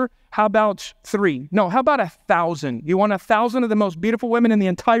the answer? How about 3? No, how about 1,000? You want 1,000 of the most beautiful women in the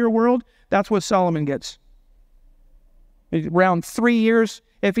entire world? That's what Solomon gets. Around 3 years,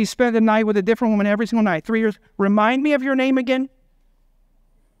 if he spent a night with a different woman every single night, 3 years, remind me of your name again.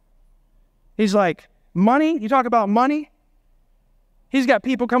 He's like, money? You talk about money? He's got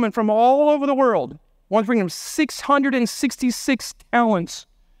people coming from all over the world. One's bringing him 666 talents.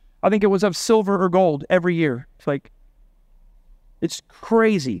 I think it was of silver or gold every year. It's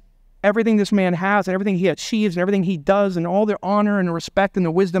crazy. Everything this man has and everything he achieves and everything he does and all the honor and the respect and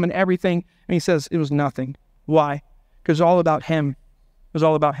the wisdom and everything. And he says it was nothing. Why? Because it's all about him. It was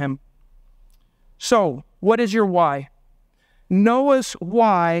all about him. So, what is your why? Noah's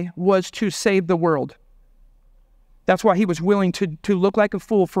why was to save the world. That's why he was willing to look like a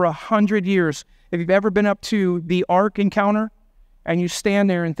fool for 100 years. If you've ever been up to the Ark encounter and you stand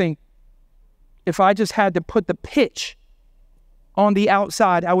there and think, if I just had to put the pitch on the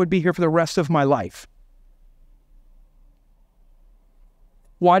outside, I would be here for the rest of my life.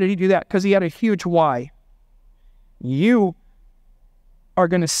 Why did he do that? Because he had a huge why. You are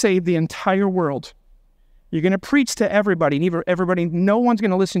going to save the entire world. You're going to preach to everybody. No one's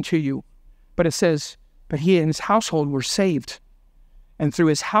going to listen to you. But it says, but he and his household were saved. And through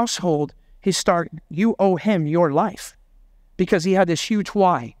his household, you owe him your life. Because he had this huge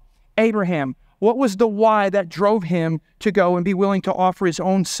why. Abraham, what was the why that drove him to go and be willing to offer his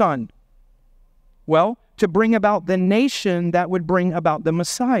own son? Well, to bring about the nation that would bring about the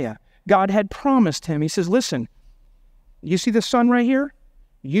Messiah. God had promised him. He says, listen, you see the sun right here?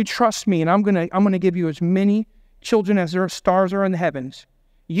 You trust me, and I'm gonna give you as many children as there are stars are in the heavens.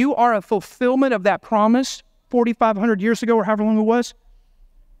 You are a fulfillment of that promise 4,500 years ago, or however long it was,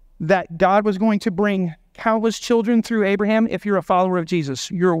 that God was going to bring countless children through Abraham. If you're a follower of Jesus,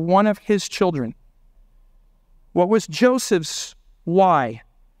 you're one of his children. What was Joseph's why?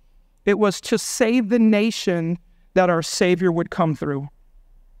 It was to save the nation that our Savior would come through.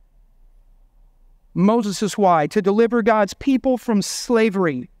 Moses' why? To deliver God's people from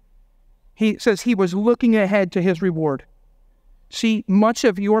slavery. He says he was looking ahead to his reward. See, much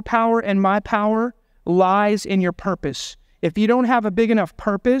of your power and my power lies in your purpose. If you don't have a big enough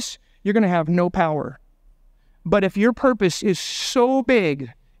purpose, you're going to have no power. But if your purpose is so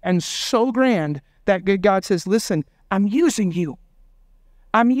big and so grand that God says, listen, I'm using you.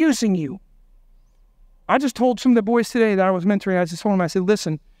 I'm using you. I just told some of the boys today that I was mentoring, I just told them, I said,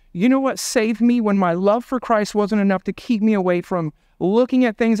 listen, you know what saved me when my love for Christ wasn't enough to keep me away from looking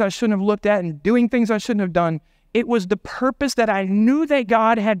at things I shouldn't have looked at and doing things I shouldn't have done? It was the purpose that I knew that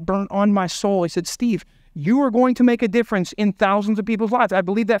God had burnt on my soul. He said, Steve, you are going to make a difference in thousands of people's lives. I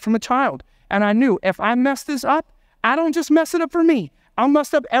believed that from a child. And I knew if I mess this up, I don't just mess it up for me. I'll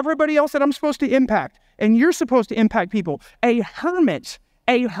mess up everybody else that I'm supposed to impact. And you're supposed to impact people. A hermit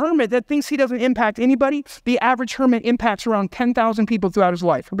that thinks he doesn't impact anybody, the average hermit impacts around 10,000 people throughout his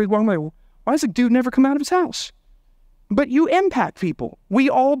life. Why does a dude never come out of his house? But you impact people. We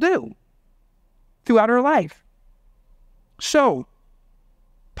all do throughout our life. So,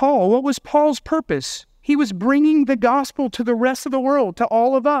 Paul, what was Paul's purpose? He was bringing the gospel to the rest of the world, to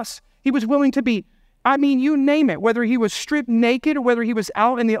all of us. He was willing to be I mean, you name it, whether he was stripped naked or whether he was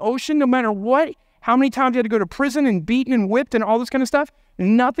out in the ocean, no matter what, how many times he had to go to prison and beaten and whipped and all this kind of stuff,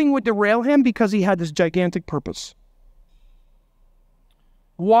 nothing would derail him because he had this gigantic purpose.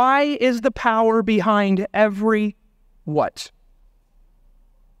 Why is the power behind every what?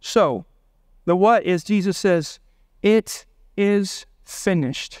 So, the what is Jesus says, it is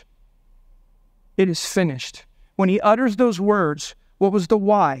finished. It is finished. When he utters those words, what was the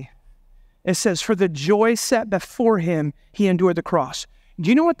why? It says, for the joy set before him, he endured the cross.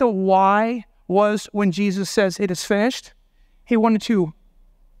 Do you know what the why was when Jesus says it is finished? He wanted to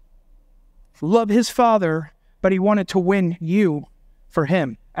love his Father, but he wanted to win you for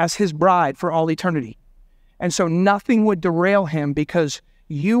him as his bride for all eternity. And so nothing would derail him because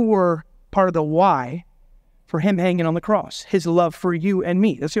you were part of the why for him hanging on the cross, his love for you and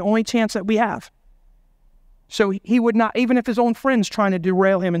me. That's the only chance that we have. So he would not, even if his own friends trying to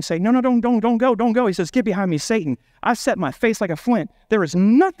derail him and say, no, don't go. He says, get behind me, Satan. I've set my face like a flint. There is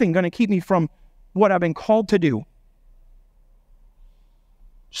nothing going to keep me from what I've been called to do.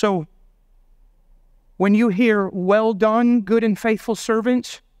 So when you hear, well done, good and faithful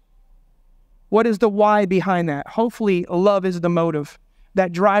servant, what is the why behind that? Hopefully love is the motive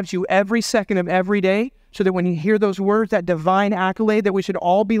that drives you every second of every day, so that when you hear those words, that divine accolade that we should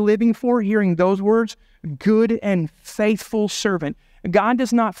all be living for, hearing those words, good and faithful servant. God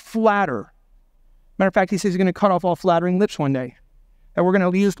does not flatter. Matter of fact, he says he's going to cut off all flattering lips one day. And we're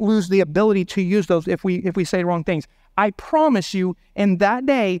going to lose the ability to use those if we say wrong things. I promise you, in that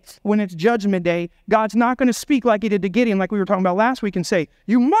day, when it's judgment day, God's not going to speak like he did to Gideon, like we were talking about last week, and say,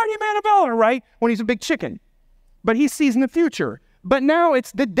 you mighty man of valor, right? When he's a big chicken. But he sees in the future. But now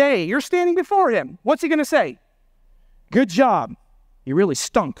it's the day. You're standing before him. What's he going to say? Good job. You really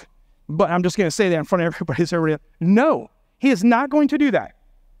stunk. But I'm just going to say that in front of everybody. No, he is not going to do that.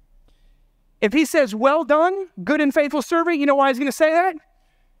 If he says, well done, good and faithful servant, you know why he's going to say that?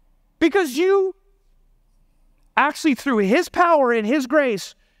 Because you actually, through his power and his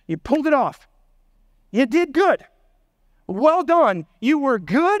grace, you pulled it off. You did good. Well done. You were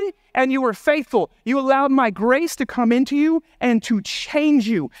good and you were faithful. You allowed my grace to come into you and to change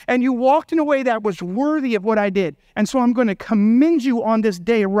you. And you walked in a way that was worthy of what I did. And so I'm going to commend you on this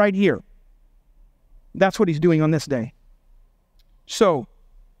day right here. That's what he's doing on this day. So,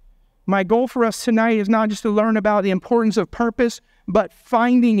 my goal for us tonight is not just to learn about the importance of purpose, but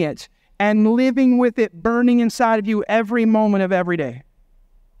finding it and living with it burning inside of you every moment of every day.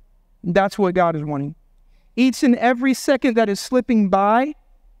 That's what God is wanting. Each and every second that is slipping by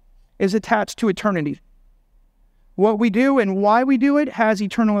is attached to eternity. What we do and why we do it has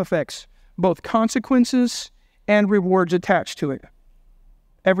eternal effects, both consequences and rewards attached to it.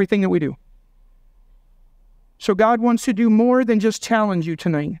 Everything that we do. So God wants to do more than just challenge you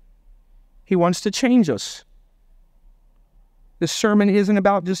tonight. He wants to change us. This sermon isn't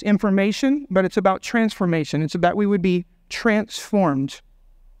about just information, but it's about transformation. It's about we would be transformed.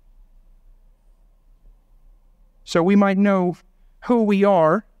 So we might know who we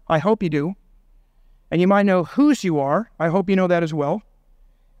are. I hope you do. And you might know whose you are. I hope you know that as well.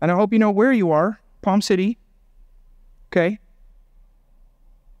 And I hope you know where you are. Palm City. Okay?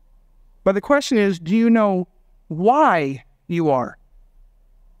 But the question is, do you know why you are?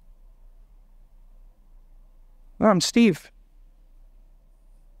 Well, I'm Steve.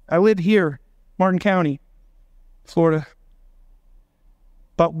 I live here, Martin County, Florida.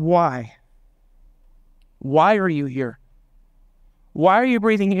 But why? Why are you here? Why are you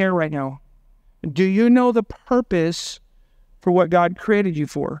breathing air right now? Do you know the purpose for what God created you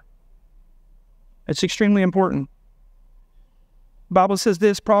for? It's extremely important. The Bible says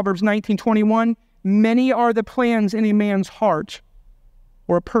this, Proverbs 19:21, many are the plans in a man's heart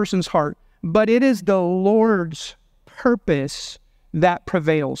or a person's heart, but it is the Lord's purpose that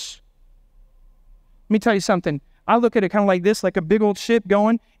prevails. Let me tell you something. I look at it kind of like this, like a big old ship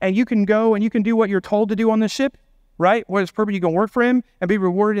going, and you can go and you can do what you're told to do on the ship, right? What is purpose? You can work for him and be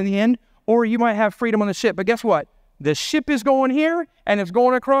rewarded in the end, or you might have freedom on the ship. But guess what? The ship is going here, and it's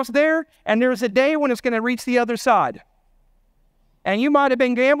going across there, and there's a day when it's going to reach the other side. And you might have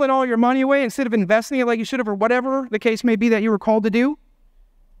been gambling all your money away instead of investing it like you should have, or whatever the case may be that you were called to do.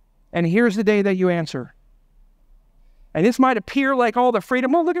 And here's the day that you answer. And this might appear like all the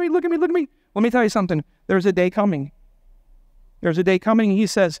freedom. Oh, look at me, look at me, look at me. Let me tell you something. There's a day coming. There's a day coming. He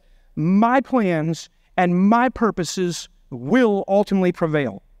says, my plans and my purposes will ultimately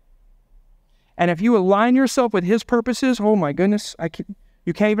prevail. And if you align yourself with his purposes, oh my goodness,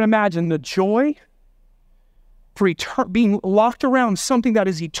 you can't even imagine the joy for being locked around something that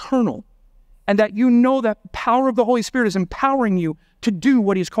is eternal and that you know that the power of the Holy Spirit is empowering you to do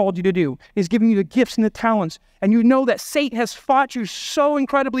what he's called you to do. He's giving you the gifts and the talents, and you know that Satan has fought you so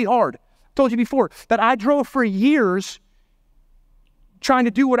incredibly hard. I told you before that I drove for years trying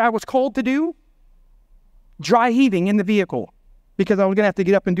to do what I was called to do, dry heaving in the vehicle, because I was going to have to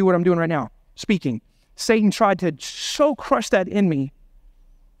get up and do what I'm doing right now, speaking. Satan tried to so crush that in me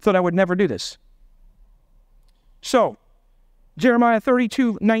so that I would never do this. So, Jeremiah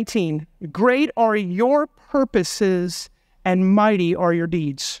 32:19, great are your purposes and mighty are your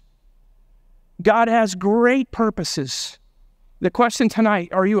deeds. God has great purposes. The question tonight,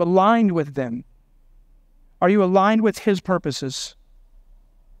 are you aligned with them? Are you aligned with his purposes?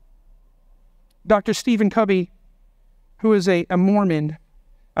 Dr. Stephen Covey, who is a Mormon,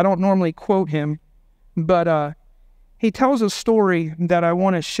 I don't normally quote him, but he tells a story that I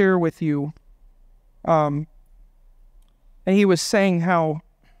want to share with you. And he was saying how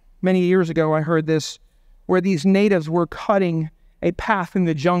many years ago I heard this, where these natives were cutting a path in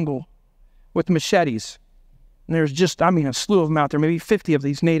the jungle with machetes. And there's just, a slew of them out there, maybe 50 of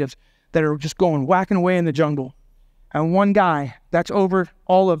these natives that are just going whacking away in the jungle. And one guy that's over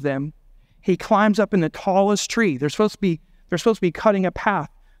all of them, he climbs up in the tallest tree. They're supposed to be cutting a path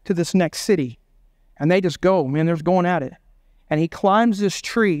to this next city. And they just go, man, they're going at it. And he climbs this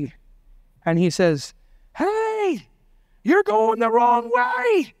tree and he says, "Hey, you're going the wrong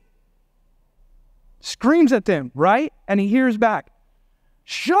way." Screams at them, right? And he hears back,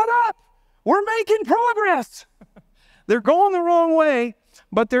 "Shut up, we're making progress." They're going the wrong way,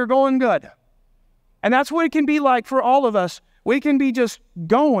 but they're going good. And that's what it can be like for all of us. We can be just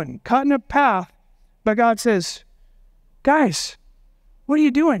going, cutting a path, but God says, "Guys, what are you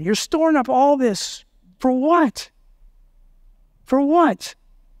doing? You're storing up all this for what? For what?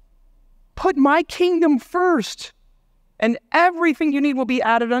 Put my kingdom first, and everything you need will be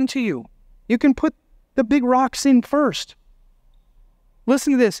added unto you." You can put the big rocks in first.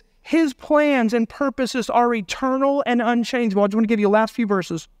 Listen to this. His plans and purposes are eternal and unchangeable. I just want to give you the last few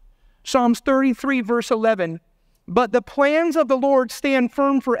verses. Psalms 33, verse 11. But the plans of the Lord stand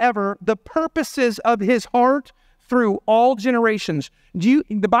firm forever, the purposes of his heart through all generations. The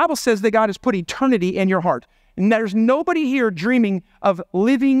Bible says that God has put eternity in your heart. And there's nobody here dreaming of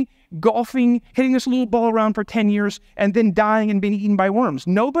living, golfing, hitting this little ball around for 10 years, and then dying and being eaten by worms.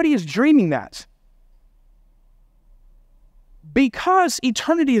 Nobody is dreaming that. Because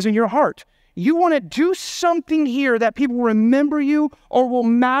eternity is in your heart. You want to do something here that people will remember you or will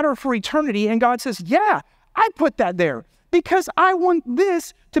matter for eternity. And God says, yeah, I put that there because I want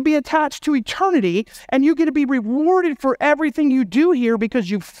this to be attached to eternity, and you get to be rewarded for everything you do here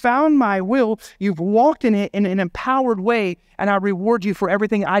because you've found my will, you've walked in it in an empowered way, and I reward you for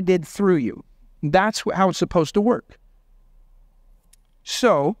everything I did through you. That's how it's supposed to work.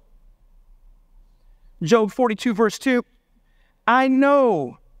 So, Job 42, verse 2, I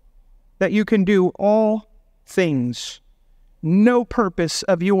know that you can do all things. No purpose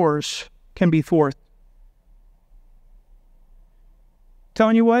of yours can be thwarted.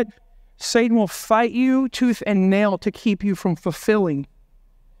 Telling you what, Satan will fight you tooth and nail to keep you from fulfilling.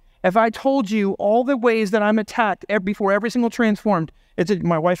 If I told you all the ways that I'm attacked before every single transformed,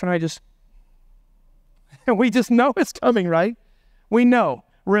 my wife and I we just know it's coming, right? We know.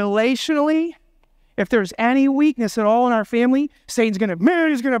 Relationally, if there's any weakness at all in our family, Satan's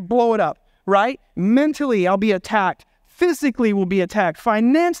he's going to blow it up, right? Mentally, I'll be attacked. Physically, we'll be attacked.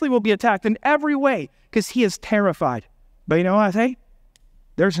 Financially, we'll be attacked in every way because he is terrified. But you know what I say?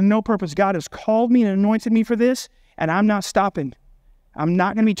 There's no purpose. God has called me and anointed me for this, and I'm not stopping. I'm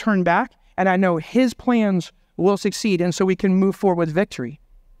not going to be turned back, and I know his plans will succeed, and so we can move forward with victory.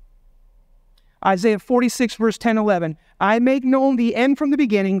 Isaiah 46, verse 10, 11. I make known the end from the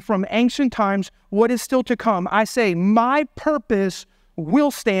beginning, from ancient times, what is still to come. I say, my purpose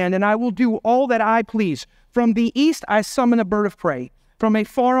will stand, and I will do all that I please. From the east I summon a bird of prey. From a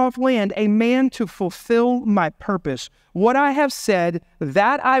far-off land, a man to fulfill my purpose. What I have said,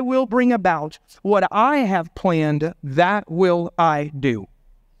 that I will bring about. What I have planned, that will I do.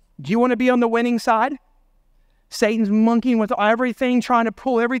 Do you want to be on the winning side? Satan's monkeying with everything, trying to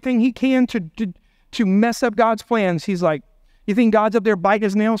pull everything he can to mess up God's plans. He's like, you think God's up there biting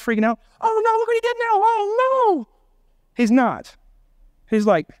his nails, freaking out? Oh no, look what he did now. Oh no. He's not. He's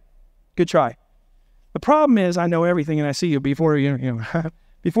like, good try. The problem is I know everything and I see you before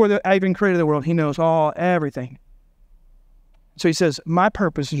before I even created the world. He knows everything. So he says, my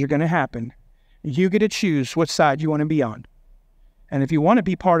purposes are going to happen. You get to choose what side you want to be on. And if you want to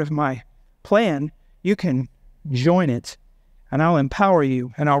be part of my plan, you can join it and I'll empower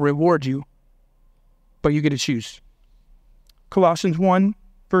you and I'll reward you. But you get to choose. Colossians 1,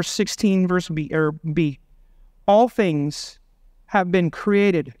 verse 16, verse B. All things have been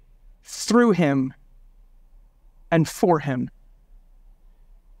created through him and for him.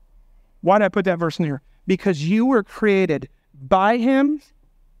 Why did I put that verse in here? Because you were created by him,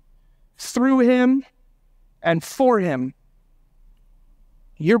 through him, and for him.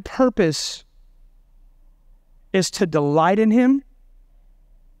 Your purpose is to delight in him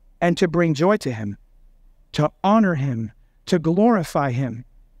and to bring joy to him, to honor him, to glorify him,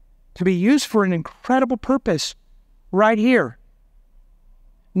 to be used for an incredible purpose right here.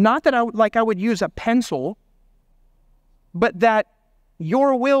 Not that I would use a pencil, but that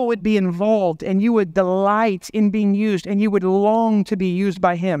your will would be involved and you would delight in being used and you would long to be used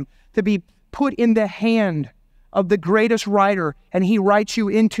by him, to be put in the hand of the greatest writer, and he writes you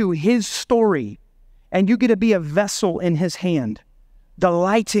into his story, and you get to be a vessel in his hand,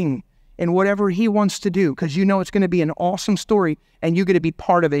 delighting in whatever he wants to do, because you know it's going to be an awesome story, and you get to be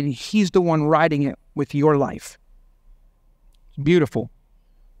part of it, and he's the one writing it with your life. It's beautiful.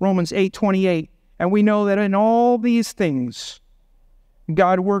 Romans 8:28, and we know that in all these things,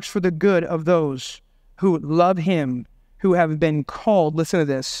 God works for the good of those who love him, who have been called, listen to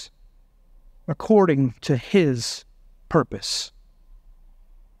this, according to his purpose.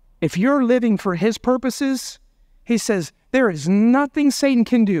 If you're living for his purposes, he says, there is nothing Satan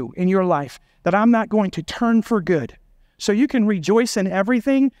can do in your life that I'm not going to turn for good. So you can rejoice in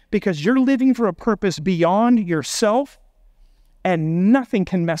everything because you're living for a purpose beyond yourself, and nothing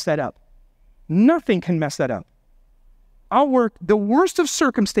can mess that up. Nothing can mess that up. I'll work the worst of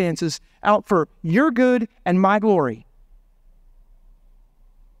circumstances out for your good and my glory.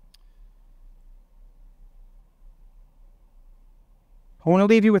 I want to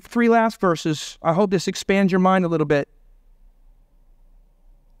leave you with 3 last verses. I hope this expands your mind a little bit.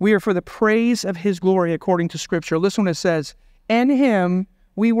 We are for the praise of his glory according to Scripture. Listen what it says. In him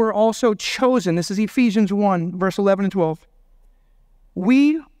we were also chosen. This is Ephesians 1, verse 11 and 12.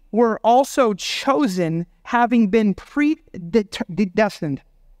 We were also chosen, having been predestined,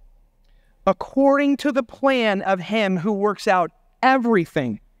 according to the plan of him who works out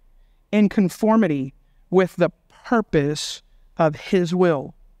everything in conformity with the purpose of his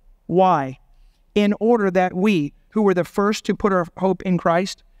will. Why? In order that we, who were the first to put our hope in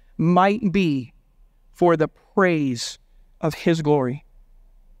Christ, might be for the praise of his glory.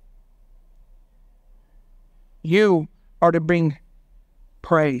 You are to bring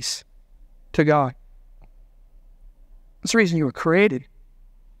praise to God. That's the reason you were created.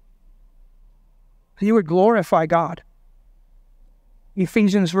 You would glorify God.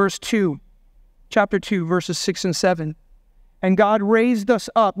 Ephesians chapter 2, verses 6 and 7. And God raised us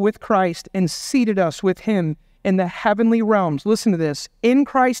up with Christ and seated us with him in the heavenly realms. Listen to this. In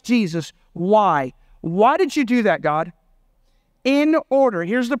Christ Jesus. Why? Why did you do that, God? In order,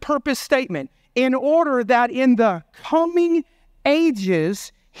 here's the purpose statement, in order that in the coming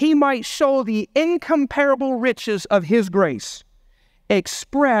ages he might show the incomparable riches of his grace,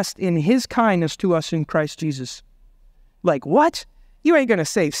 expressed in his kindness to us in Christ Jesus. Like, what? You ain't going to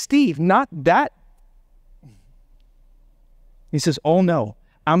save Steve, not that. He says, oh no,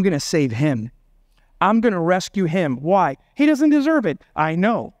 I'm going to save him. I'm going to rescue him. Why? He doesn't deserve it. I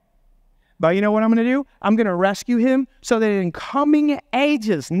know. But you know what I'm going to do? I'm going to rescue him so that in coming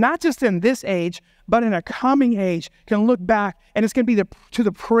ages, not just in this age, but in a coming age, can look back and it's going to be to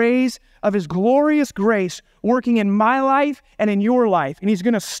the praise of his glorious grace working in my life and in your life. And he's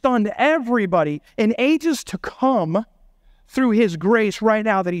going to stun everybody in ages to come through his grace right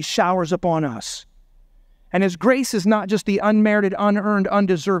now that he showers upon us. And his grace is not just the unmerited, unearned,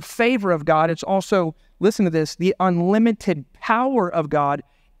 undeserved favor of God. It's also, listen to this, the unlimited power of God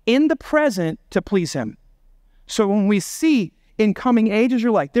in the present to please him. So when we see in coming ages,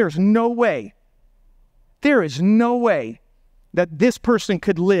 you're like, there is no way that this person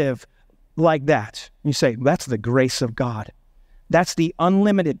could live like that. You say, that's the grace of God. That's the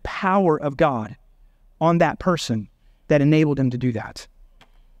unlimited power of God on that person that enabled him to do that.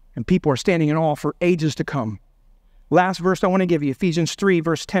 And people are standing in awe for ages to come. Last verse I want to give you, Ephesians 3,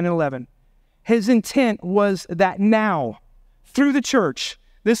 verse 10 and 11. His intent was that now, through the church,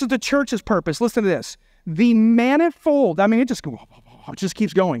 this is the church's purpose. Listen to this. The manifold, it just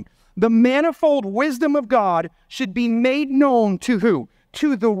keeps going. The manifold wisdom of God should be made known to who?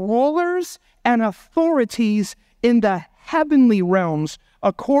 To the rulers and authorities in the heavenly realms,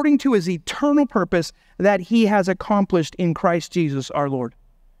 according to his eternal purpose that he has accomplished in Christ Jesus our Lord.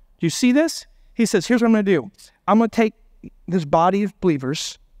 Do you see this? He says, here's what I'm going to do. I'm going to take this body of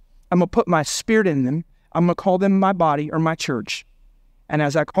believers. I'm going to put my spirit in them. I'm going to call them my body or my church. And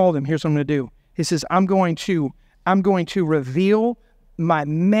as I call them, here's what I'm going to do. He says, I'm going to reveal my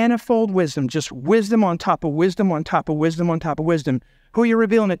manifold wisdom, just wisdom on top of wisdom on top of wisdom on top of wisdom. Who are you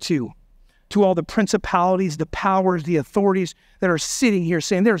revealing it to? To all the principalities, the powers, the authorities that are sitting here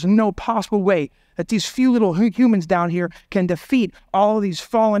saying there's no possible way that these few little humans down here can defeat all of these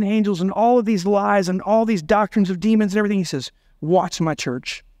fallen angels and all of these lies and all these doctrines of demons and everything. He says, watch my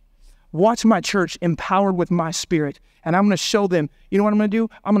church. Watch my church empowered with my spirit. And I'm going to show them, you know what I'm going to do?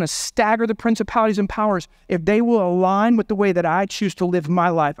 I'm going to stagger the principalities and powers. If they will align with the way that I choose to live my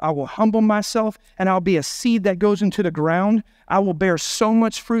life, I will humble myself and I'll be a seed that goes into the ground. I will bear so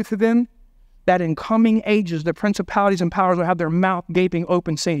much fruit to them that in coming ages, the principalities and powers will have their mouth gaping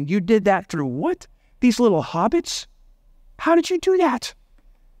open saying, you did that through what? These little hobbits? How did you do that?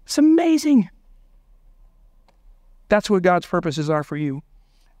 It's amazing. That's what God's purposes are for you.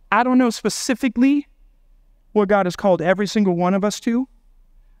 I don't know specifically what God has called every single one of us to,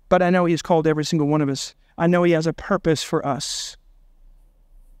 but I know He's called every single one of us. I know He has a purpose for us.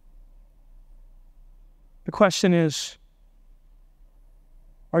 The question is,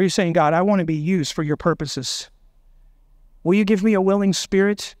 are you saying, God, I want to be used for your purposes? Will you give me a willing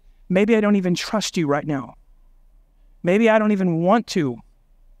spirit? Maybe I don't even trust you right now. Maybe I don't even want to.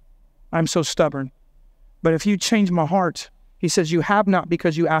 I'm so stubborn. But if you change my heart, He says, you have not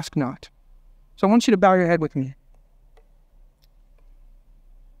because you ask not. So I want you to bow your head with me.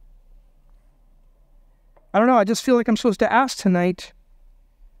 I don't know, I just feel like I'm supposed to ask tonight.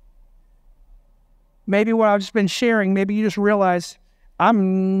 Maybe what I've just been sharing, maybe you just realize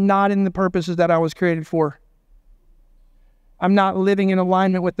I'm not in the purposes that I was created for. I'm not living in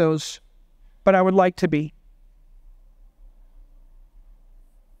alignment with those, but I would like to be.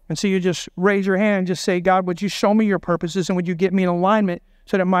 And so you just raise your hand and just say, God, would you show me your purposes and would you get me in alignment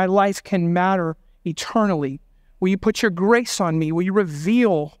so that my life can matter eternally? Will you put your grace on me? Will you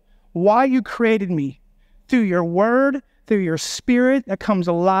reveal why you created me through your word, through your spirit that comes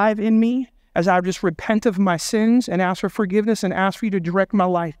alive in me as I just repent of my sins and ask for forgiveness and ask for you to direct my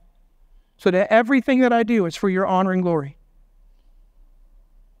life so that everything that I do is for your honor and glory?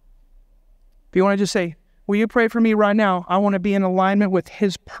 If you want to just say, will you pray for me right now? I want to be in alignment with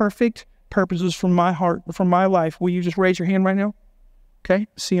His perfect purposes for my heart, for my life. Will you just raise your hand right now? Okay,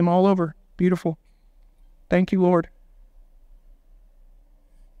 see them all over. Beautiful. Thank you, Lord.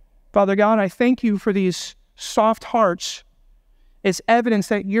 Father God, I thank you for these soft hearts. It's evidence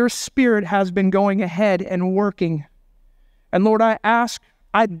that your spirit has been going ahead and working. And Lord, I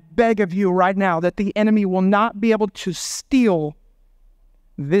beg of you right now that the enemy will not be able to steal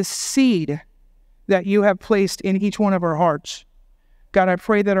this seed that you have placed in each one of our hearts. God, I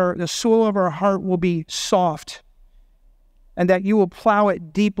pray that the soil of our heart will be soft and that you will plow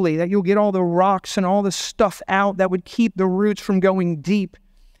it deeply, that you'll get all the rocks and all the stuff out that would keep the roots from going deep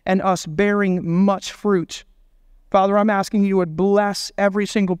and us bearing much fruit. Father, I'm asking you would bless every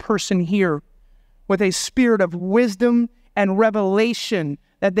single person here with a spirit of wisdom and revelation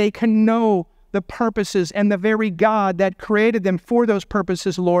that they can know the purposes and the very God that created them for those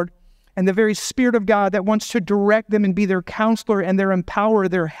purposes, Lord, and the very Spirit of God that wants to direct them and be their counselor and their empower,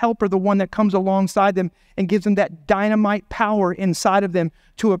 their helper, the one that comes alongside them and gives them that dynamite power inside of them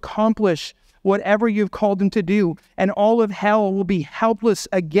to accomplish whatever you've called them to do. And all of hell will be helpless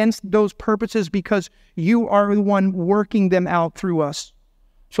against those purposes because you are the one working them out through us.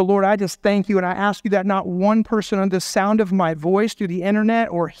 So Lord, I just thank you and I ask you that not one person under the sound of my voice through the internet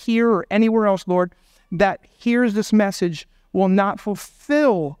or here or anywhere else, Lord, that hears this message will not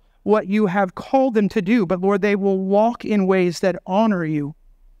fulfill what you have called them to do, but Lord, they will walk in ways that honor you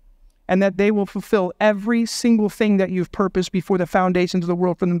and that they will fulfill every single thing that you've purposed before the foundations of the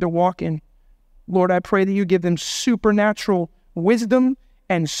world for them to walk in. Lord, I pray that you give them supernatural wisdom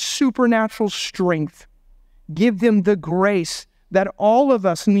and supernatural strength. Give them the grace that all of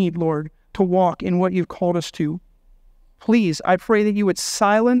us need, Lord, to walk in what you've called us to. Please, I pray that you would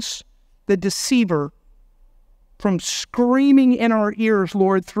silence the deceiver from screaming in our ears,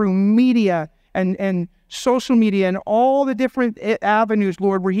 Lord, through media and social media and all the different avenues,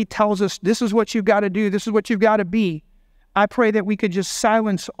 Lord, where he tells us this is what you've got to do, this is what you've got to be. I pray that we could just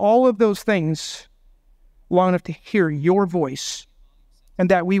silence all of those things long enough to hear your voice and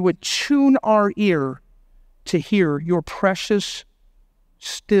that we would tune our ear to hear your precious,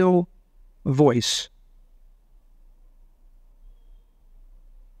 still voice.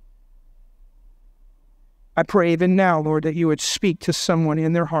 I pray even now, Lord, that you would speak to someone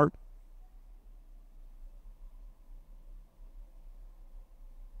in their heart.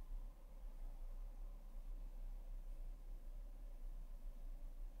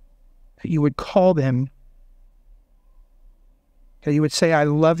 That you would call them. That you would say, I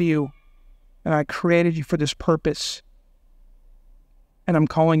love you, and I created you for this purpose. And I'm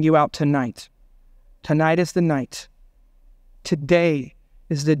calling you out tonight. Tonight is the night. Today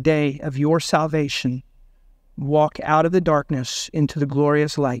is the day of your salvation. Walk out of the darkness into the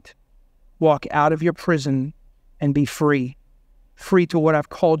glorious light. Walk out of your prison and be free. Free to what I've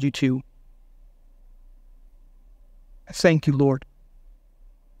called you to. I thank you, Lord.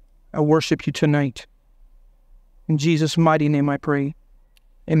 I worship you tonight. In Jesus' mighty name I pray.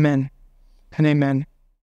 Amen and amen.